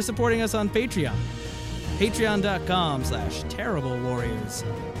 consider supporting us on Patreon. Patreon.com/Terrible Warriors.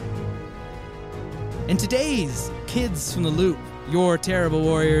 And today's Kids from the Loop, your Terrible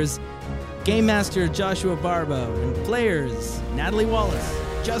Warriors, Game Master Joshua Barbo, and players Natalie Wallace,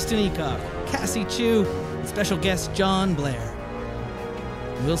 Justin Eacock, Cassie Chu, and special guest John Blair.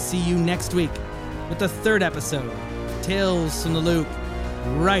 We'll see you next week with the third episode, Tales from the Loop,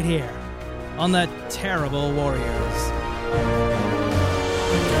 right here on the Terrible Warriors.